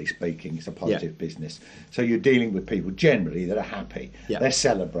 generally speaking. It's a positive business. So you're dealing with people generally that are happy. They're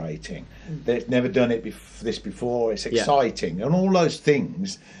celebrating. They've never done it this before. It's exciting, and all those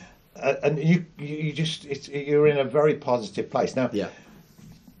things. And you're in a very positive place now.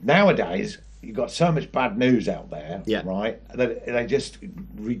 Nowadays, you've got so much bad news out there, right? That they just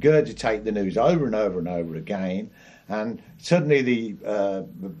regurgitate the news over and over and over again, and suddenly the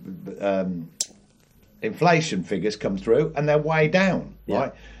inflation figures come through and they're way down,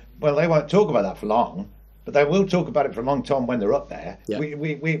 right? Well, they won't talk about that for long, but they will talk about it for a long time when they're up there.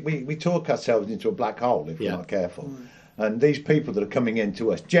 We talk ourselves into a black hole if we're not careful. And these people that are coming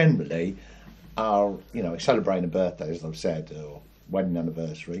into us generally are, celebrating a birthday, as I've said, or wedding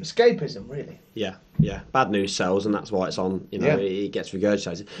anniversary. Escapism, really. Yeah. Bad news sells, and that's why it's on. It gets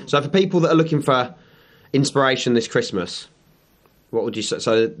regurgitated. So for people that are looking for inspiration this Christmas, what would you say?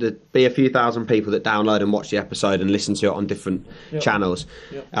 So there'd be a few thousand people that download and watch the episode and listen to it on different channels.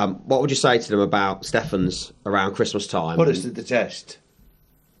 What would you say to them about Steffans around Christmas time? Put us to the test.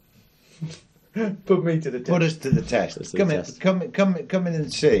 Put me to the test. Put us to the test. Come in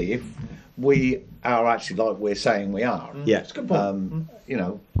and see if we are actually like we're saying we are. It's a good point.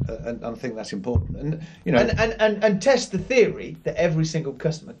 And I think that's important. And test the theory that every single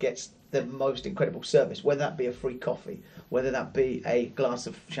customer gets the most incredible service, whether that be a free coffee, whether that be a glass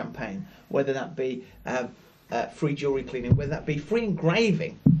of champagne, whether that be free jewellery cleaning, whether that be free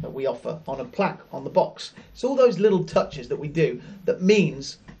engraving that we offer on a plaque on the box. It's all those little touches that we do that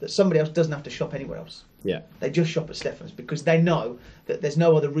means that somebody else doesn't have to shop anywhere else. They just shop at Steffans because they know that there's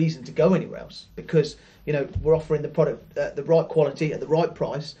no other reason to go anywhere else, because we're offering the product at the right quality at the right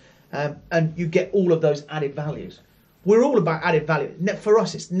price, and you get all of those added values. we're all about added value. For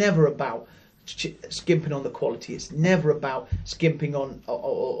us, it's never about skimping on the quality. It's never about skimping on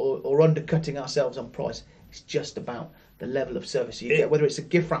or undercutting ourselves on price. It's just about the level of service you get, whether it's a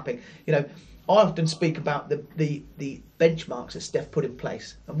gift wrapping. You know, I often speak about the benchmarks that Steph put in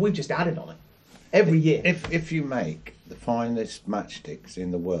place, and we've just added on it every year. If you make the finest matchsticks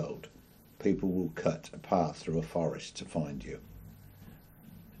in the world, people will cut a path through a forest to find you.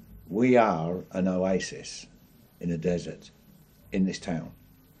 We are an oasis in a desert in this town,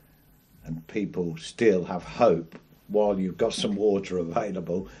 and people still have hope while you've got some water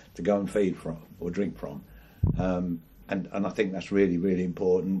available to go and feed from or drink from. And I think that's really, really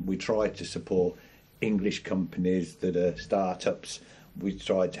important. We try to support English companies that are startups. We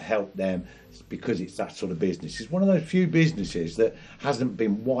try to help them because it's that sort of business. It's one of those few businesses that hasn't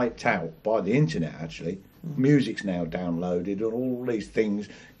been wiped out by the internet, actually. Music's now downloaded and all these things,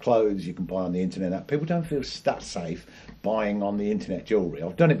 clothes you can buy on the internet. People don't feel that safe buying on the internet jewellery.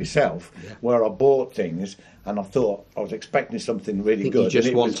 I've done it myself, where I bought things and I thought I was expecting something really good. You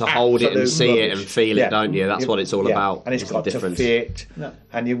just want to hold it and see it and feel it, don't you? That's what it's all about. And it's got to fit,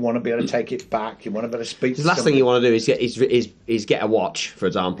 and you want to be able to take it back. You want to be able to speak to the last thing you want to do is get a watch, for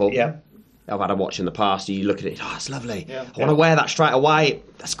example. Yeah. I've had a watch in the past. You look at it, oh, it's lovely. Yeah. I want to wear that straight away.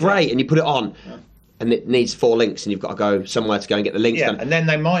 That's great. And you put it on. Yeah. And it needs 4 links, and you've got to go somewhere to go and get the links done. And then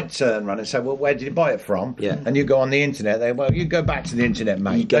they might turn around and say, well, where did you buy it from? Yeah. And you go on the internet, you go back to the internet,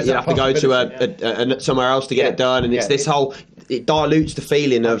 mate. You have to go to somewhere else to get it done, and it's this whole, it dilutes the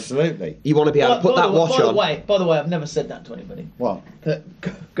feeling of... Absolutely. You want to be able to put that watch on. By the way, I've never said that to anybody. What?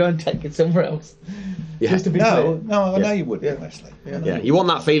 Go and take it somewhere else. Yeah. Just to be clear. No, I know you would, Leslie. Yeah, you want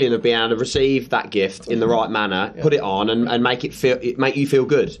that feeling of being able to receive that gift in the right manner, put it on, and make you feel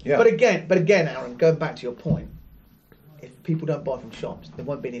good. Yeah. But again, Aaron, going back to your point, if people don't buy from shops, there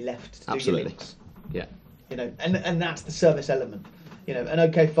won't be any left to do your links. Yeah. You know, and that's the service element. You know, and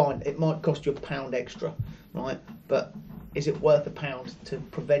okay, fine, it might cost you £1 extra, right? But is it worth £1 to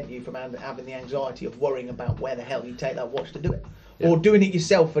prevent you from having the anxiety of worrying about where the hell you take that watch to do it? Yeah. Or doing it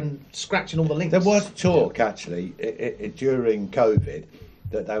yourself and scratching all the links? There was talk, actually, during COVID,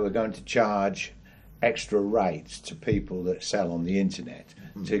 that they were going to charge extra rates to people that sell on the internet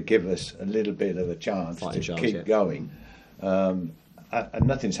to give us a little bit of a chance to keep going. And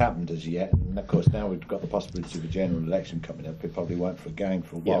nothing's happened as yet. And of course, now we've got the possibility of a general election coming up. It probably won't for a game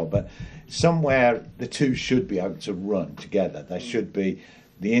for a while. But somewhere the two should be able to run together. There should be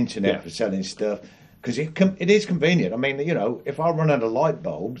the internet for selling stuff, because it is convenient. I mean, you know, if I run out of light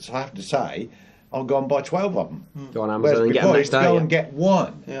bulbs, I have to say, I'll go and buy 12 of them. Go on Amazon and get them next day. Go and get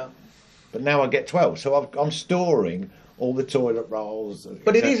one. Yeah. But now I get 12. So I'm storing all the toilet rolls.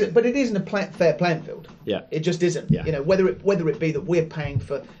 But it isn't a fair playing field. Yeah. It just isn't. Yeah. You know, whether it be that we're paying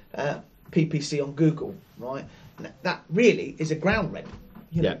for PPC on Google, right? That really is a ground rent.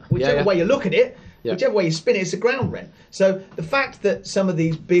 You know, whichever way you look at it, whichever way you spin it, it's a ground rent. So the fact that some of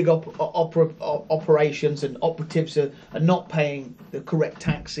these big operations and operatives are not paying the correct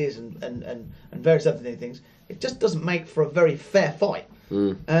taxes and various other things, it just doesn't make for a very fair fight.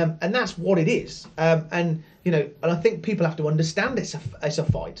 And that's what it is. And you know, and I think people have to understand it's a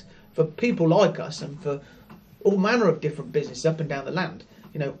fight for people like us and for all manner of different businesses up and down the land.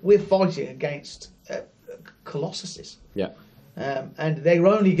 You know, we're fighting against colossuses. Yeah. And they're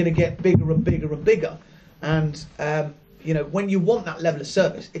only going to get bigger and bigger and bigger. And you know, when you want that level of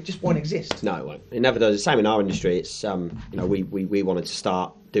service, it just won't exist. No, it won't. It never does. The same in our industry. It's you know, we wanted to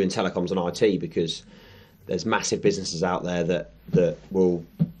start doing telecoms and IT because there's massive businesses out there that will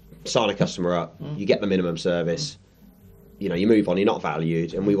sign a customer up, you get the minimum service, you know, you move on, you're not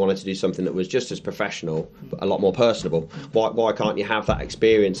valued, and we wanted to do something that was just as professional but a lot more personable. Why can't you have that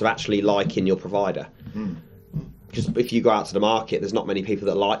experience of actually liking your provider? Because if you go out to the market, there's not many people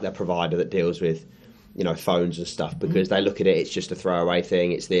that like their provider that deals with, you know, phones and stuff, because they look at it, it's just a throwaway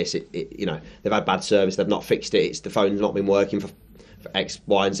thing, it's this, you know, they've had bad service, they've not fixed it, it's the phone's not been working for X,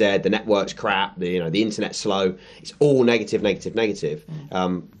 Y, and Z. The network's crap. The internet's slow. It's all negative.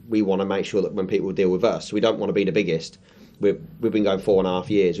 We want to make sure that when people deal with us, we don't want to be the biggest. We've been going 4.5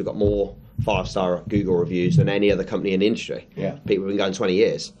 years. We've got more 5-star Google reviews than any other company in the industry. Yeah. People have been going 20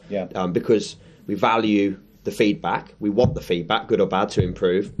 years. Yeah. Because we value the feedback. We want the feedback, good or bad, to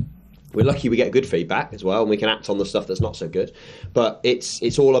improve. We're lucky we get good feedback as well, and we can act on the stuff that's not so good. But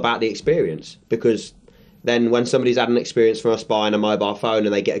it's all about the experience, because then when somebody's had an experience from us buying a mobile phone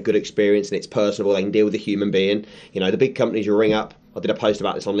and they get a good experience and it's personable, they can deal with a human being. You know, the big companies you ring up, I did a post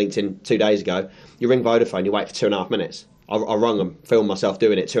about this on LinkedIn 2 days ago, you ring Vodafone, you wait for 2.5 minutes. I rung them, filmed myself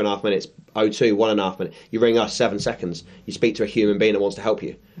doing it, 2.5 minutes, O2, 1.5 minutes. You ring us, 7 seconds. You speak to a human being that wants to help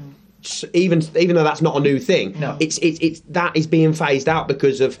you. even though that's not a new thing, it's that is being phased out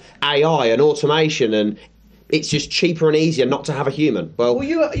because of AI and automation, and it's just cheaper and easier not to have a human. Well,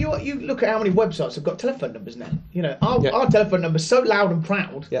 you look at how many websites have got telephone numbers now. You know, our telephone number's so loud and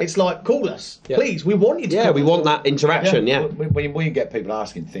proud. Yeah. It's like, call us, please. We want you to. Yeah, we want that interaction. Yeah. We get people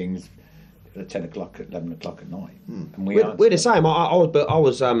asking things at 10 o'clock, at 11 o'clock at night, and we're the same.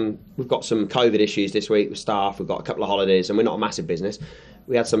 We've got some COVID issues this week with staff. We've got a couple of holidays, and we're not a massive business.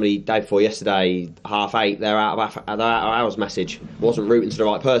 We had somebody day before yesterday, 8:30. They're out of hours message wasn't routing to the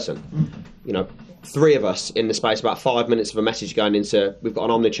right person. You know, 3 of us in the space of about 5 minutes of a message going into. We've got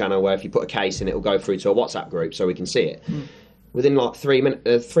an omni-channel where if you put a case in, it will go through to a WhatsApp group so we can see it. Within like 3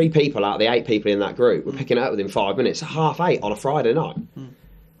 minutes, 3 people out of the 8 people in that group were picking it up within 5 minutes. 8:30 on a Friday night.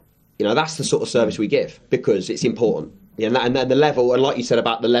 You know, that's the sort of service we give because it's important. Yeah, and then the level, and like you said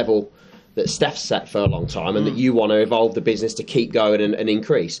about the level that Steph's set for a long time, and that you want to evolve the business to keep going and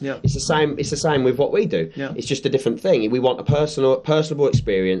increase. Yeah. It's the same. It's the same with what we do. Yeah. It's just a different thing. We want a personable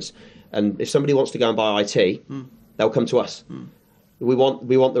experience, and if somebody wants to go and buy IT, they'll come to us. We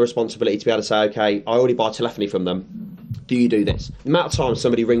want the responsibility to be able to say, okay, I already buy telephony from them. Do you do this? The amount of times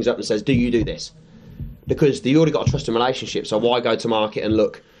somebody rings up and says, do you do this? Because you already got a trusting relationship. So why go to market and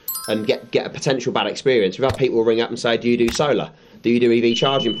look and get a potential bad experience? We've had people ring up and say, do you do solar? Do you do EV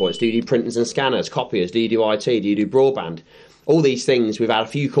charging points? Do you do printers and scanners, copiers? Do you do IT? Do you do broadband? All these things we've had a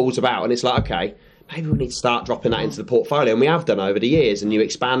few calls about, and it's like, okay, maybe we need to start dropping that into the portfolio, and we have done over the years, and you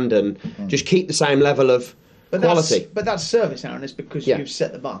expand and just keep the same level of quality. But that's service, Aaron, is because you've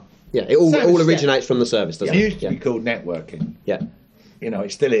set the bar. Yeah, it all originates from the service, doesn't it? It used to be called networking. Yeah. You know,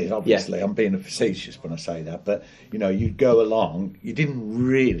 it still is, obviously. Yeah. I'm being facetious when I say that. But, you know, you'd go along, you didn't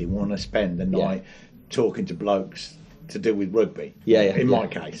really want to spend the night talking to blokes to do with rugby. In my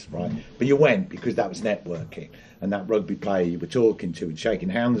case, right? But you went because that was networking. And that rugby player you were talking to and shaking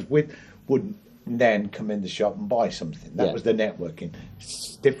hands with would then come in the shop and buy something. That was the networking.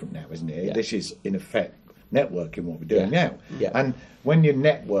 It's different now, isn't it? Yeah. This is, in effect, networking what we're doing now. Yeah. And when you're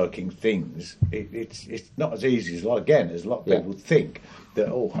networking things, it's not as easy as a lot of people think that,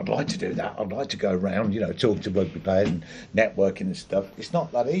 I'd like to do that. I'd like to go around, talking to rugby players and networking and stuff. It's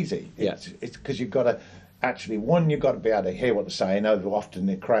not that easy. It's because you've got to actually, you've got to be able to hear what they're saying over often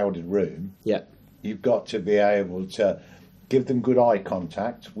in a crowded room. Yeah. You've got to be able to give them good eye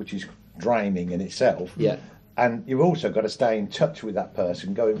contact, which is draining in itself. Yeah. And you've also got to stay in touch with that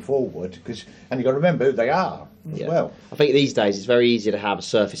person going forward, and you've got to remember who they are as well. I think these days it's very easy to have a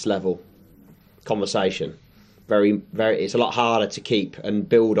surface level conversation. It's a lot harder to keep and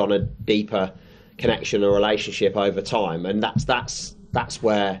build on a deeper connection or relationship over time, and that's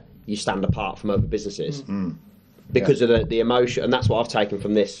where you stand apart from other businesses because of the emotion, and that's what I've taken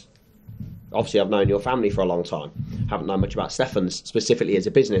from this. Obviously, I've known your family for a long time. Haven't known much about Steffans specifically as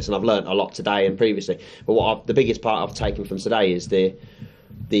a business, and I've learnt a lot today and previously. But the biggest part I've taken from today is the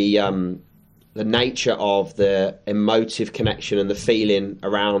nature of the emotive connection and the feeling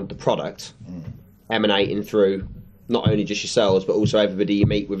around the product emanating through not only just yourselves, but also everybody you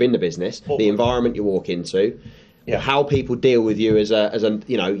meet within the business, the environment you walk into, how people deal with you as a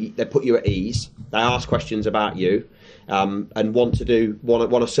they put you at ease, they ask questions about you. And want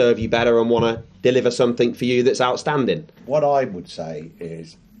to serve you better and want to deliver something for you that's outstanding. What I would say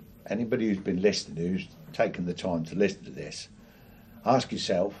is, anybody who's been listening, who's taken the time to listen to this, ask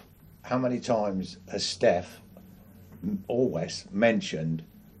yourself, how many times has Steph always mentioned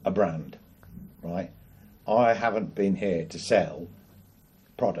a brand, right? I haven't been here to sell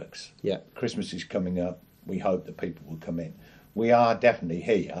products. Yeah. Christmas is coming up. We hope that people will come in. We are definitely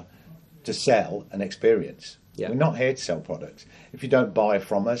here to sell an experience. Yeah. We're not here to sell products. If you don't buy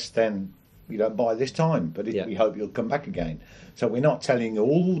from us, then you don't buy this time. But we hope you'll come back again. So we're not telling you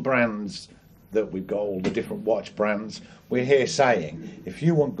all the brands that we've got, all the different watch brands. We're here saying, if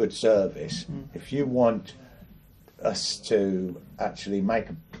you want good service, if you want us to actually make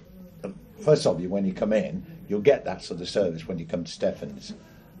first of you, when you come in, you'll get that sort of service when you come to Steffans.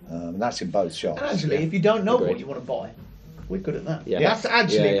 And that's in both shops. And actually, if you don't know what you want to buy, we're good at that. Yeah. That's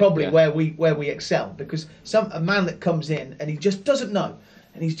actually probably where we excel, because a man that comes in and he just doesn't know,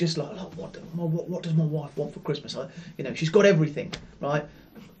 and he's just like, what does my wife want for Christmas? She's got everything, right?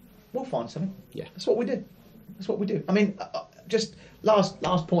 We'll find something. Yeah, that's what we do. I mean, just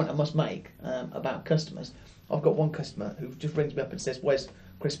last point I must make about customers. I've got one customer who just rings me up and says, "Where's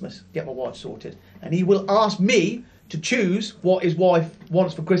Christmas? Get my wife sorted," and he will ask me to choose what his wife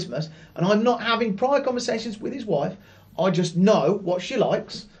wants for Christmas, and I'm not having prior conversations with his wife. I just know what she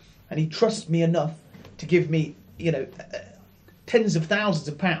likes, and he trusts me enough to give me, tens of thousands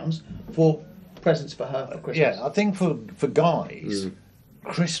of pounds for presents for her for Christmas. Yeah, I think for guys,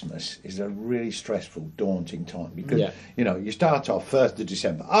 Christmas is a really stressful, daunting time because you start off 1st of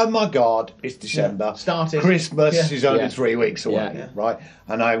December. Oh my God, it's December. Started. Christmas is only 3 weeks away, Yeah. right?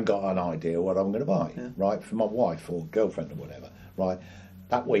 And I haven't got an idea what I'm going to buy, right, for my wife or girlfriend or whatever, right?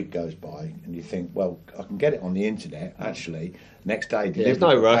 That week goes by, and you think, well, I can get it on the internet. Actually, next day delivery, there's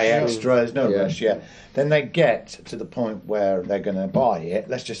no rush. pay extra. There's no rush. Yeah. Then they get to the point where they're going to buy it.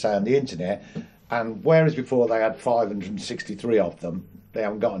 Let's just say on the internet, and whereas before they had 563 of them, they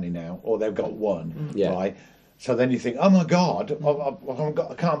haven't got any now, or they've got one, right? So then you think, oh my God,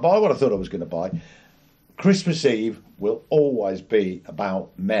 I can't buy what I thought I was going to buy. Christmas Eve will always be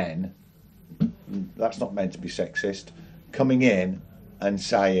about men. That's not meant to be sexist. Coming in and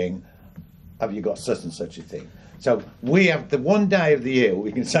saying, have you got such and such a thing? So we have the one day of the year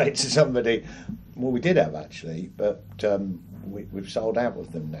we can say to somebody, well, we did have actually, but we've sold out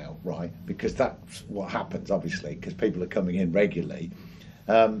of them now, right? Because that's what happens, obviously, because people are coming in regularly.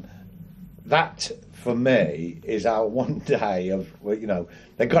 That, for me, is our one day of,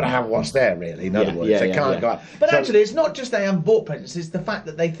 they've got to have what's there, really, in other words. They can't go out. But actually, it's not just they haven't bought presents, it's the fact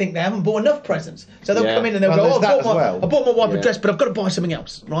that they think they haven't bought enough presents. So they'll come in and they'll go, I bought my wife a dress, but I've got to buy something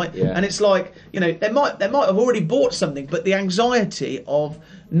else, right? Yeah. And it's like, they might have already bought something, but the anxiety of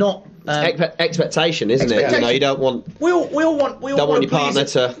not... expectation, isn't it? You don't want... We all want your partner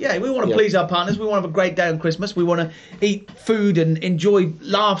to... Yeah, we want to please our partners. We want to have a great day on Christmas. We want to eat food and enjoy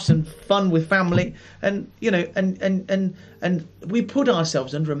laughs and fun with family. And, and we put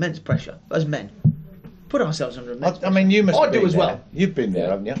ourselves under immense pressure as men. Put ourselves under immense pressure. I mean, you must I do as well. You've been there,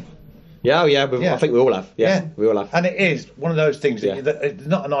 haven't you? Yeah, I think we all have. Yeah, we all have. And it is one of those things that it's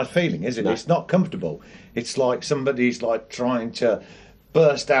not a nice feeling, is it? No. It's not comfortable. It's like somebody's like trying to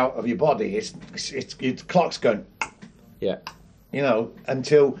burst out of your body. It's clock's going. Yeah.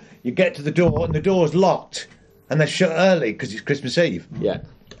 Until you get to the door and the door's locked and they're shut early because it's Christmas Eve. Yeah.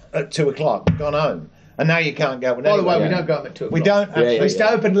 At 2 o'clock, gone home. And now you can't go. By the way, we don't go home at 2 o'clock. We don't actually. We stay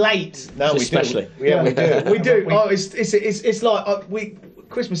open late. No, especially. We do. Yeah, we do. We do. Oh, it's like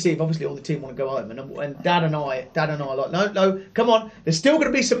Christmas Eve. Obviously, all the team want to go home, and Dad and I are like, no, come on. There's still going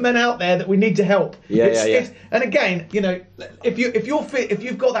to be some men out there that we need to help. Yeah. And again, if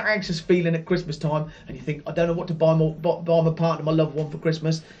you've got that anxious feeling at Christmas time, and you think, I don't know what to buy my partner, my loved one for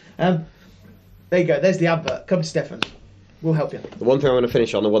Christmas, there you go. There's the advert. Come to Steffans. We'll help you. The one thing I'm going to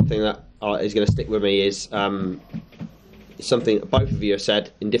finish on, the one thing that is going to stick with me is something that both of you have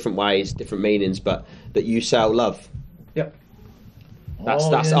said in different ways, different meanings, but that you sell love. Yep.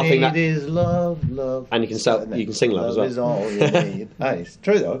 That's I think that is love, and you can sing love as well. Is all you need. Hey, it's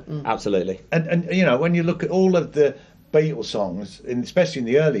true though. Absolutely. And when you look at all of the Beatles songs, and especially in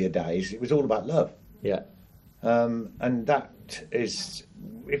the earlier days, it was all about love. Yeah. And that is,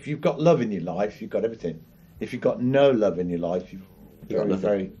 if you've got love in your life, you've got everything. If you've got no love in your life, you're very,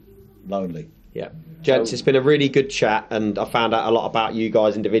 very lonely. Yeah. Gents, it's been a really good chat, and I found out a lot about you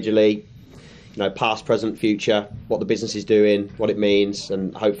guys individually, past, present, future, what the business is doing, what it means,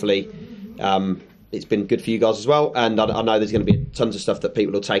 and hopefully it's been good for you guys as well. And I know there's going to be tons of stuff that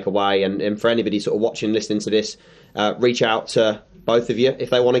people will take away, and for anybody sort of watching, listening to this, reach out to both of you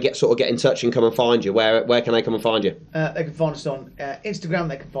if they want to get in touch and come and find you. Where can they come and find you? They can find us on Instagram.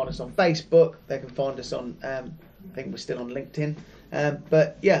 They can find us on Facebook. They can find us on I think we're still on LinkedIn.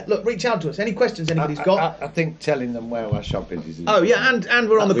 But yeah, look, reach out to us. Any questions anybody's got? I think telling them where our shop is. Oh yeah, and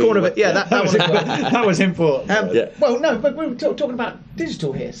we're on the corner of it. Yeah, that was that was important. Well, no, but we were talking about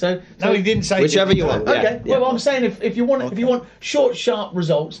digital here. So no, he didn't say whichever digital. you want. Okay. Yeah. Well, I'm saying if you want short, sharp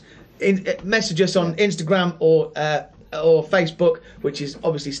results, message us on Instagram or Facebook, which is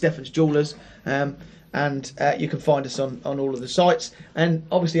obviously Steffans Jewellers, and you can find us on all of the sites, and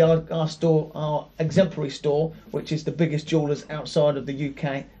obviously our store, our exemplary store, which is the biggest jewellers outside of the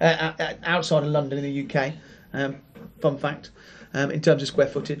UK, outside of London in the UK. Fun fact, in terms of square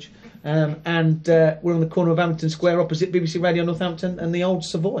footage, and we're on the corner of Hampton Square, opposite BBC Radio Northampton and the old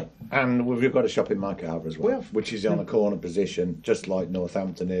Savoy. And we've got a shop in Market Harbour as well, which is on a corner position, just like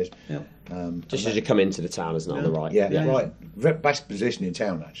Northampton is. Yeah. Just as you come into the town, isn't it, on the right? Yeah, right. Best position in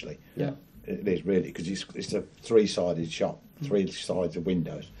town, actually. Yeah. It is really, because it's a three-sided shop, 3 sides of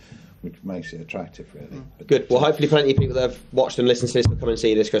windows, which makes it attractive, really. Good. Well, hopefully plenty of people that have watched and listened to this will come and see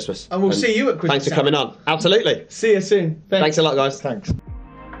you this Christmas. And we'll see you at Christmas. Thanks for coming on. Absolutely. See you soon. Thanks a lot, guys. Thanks.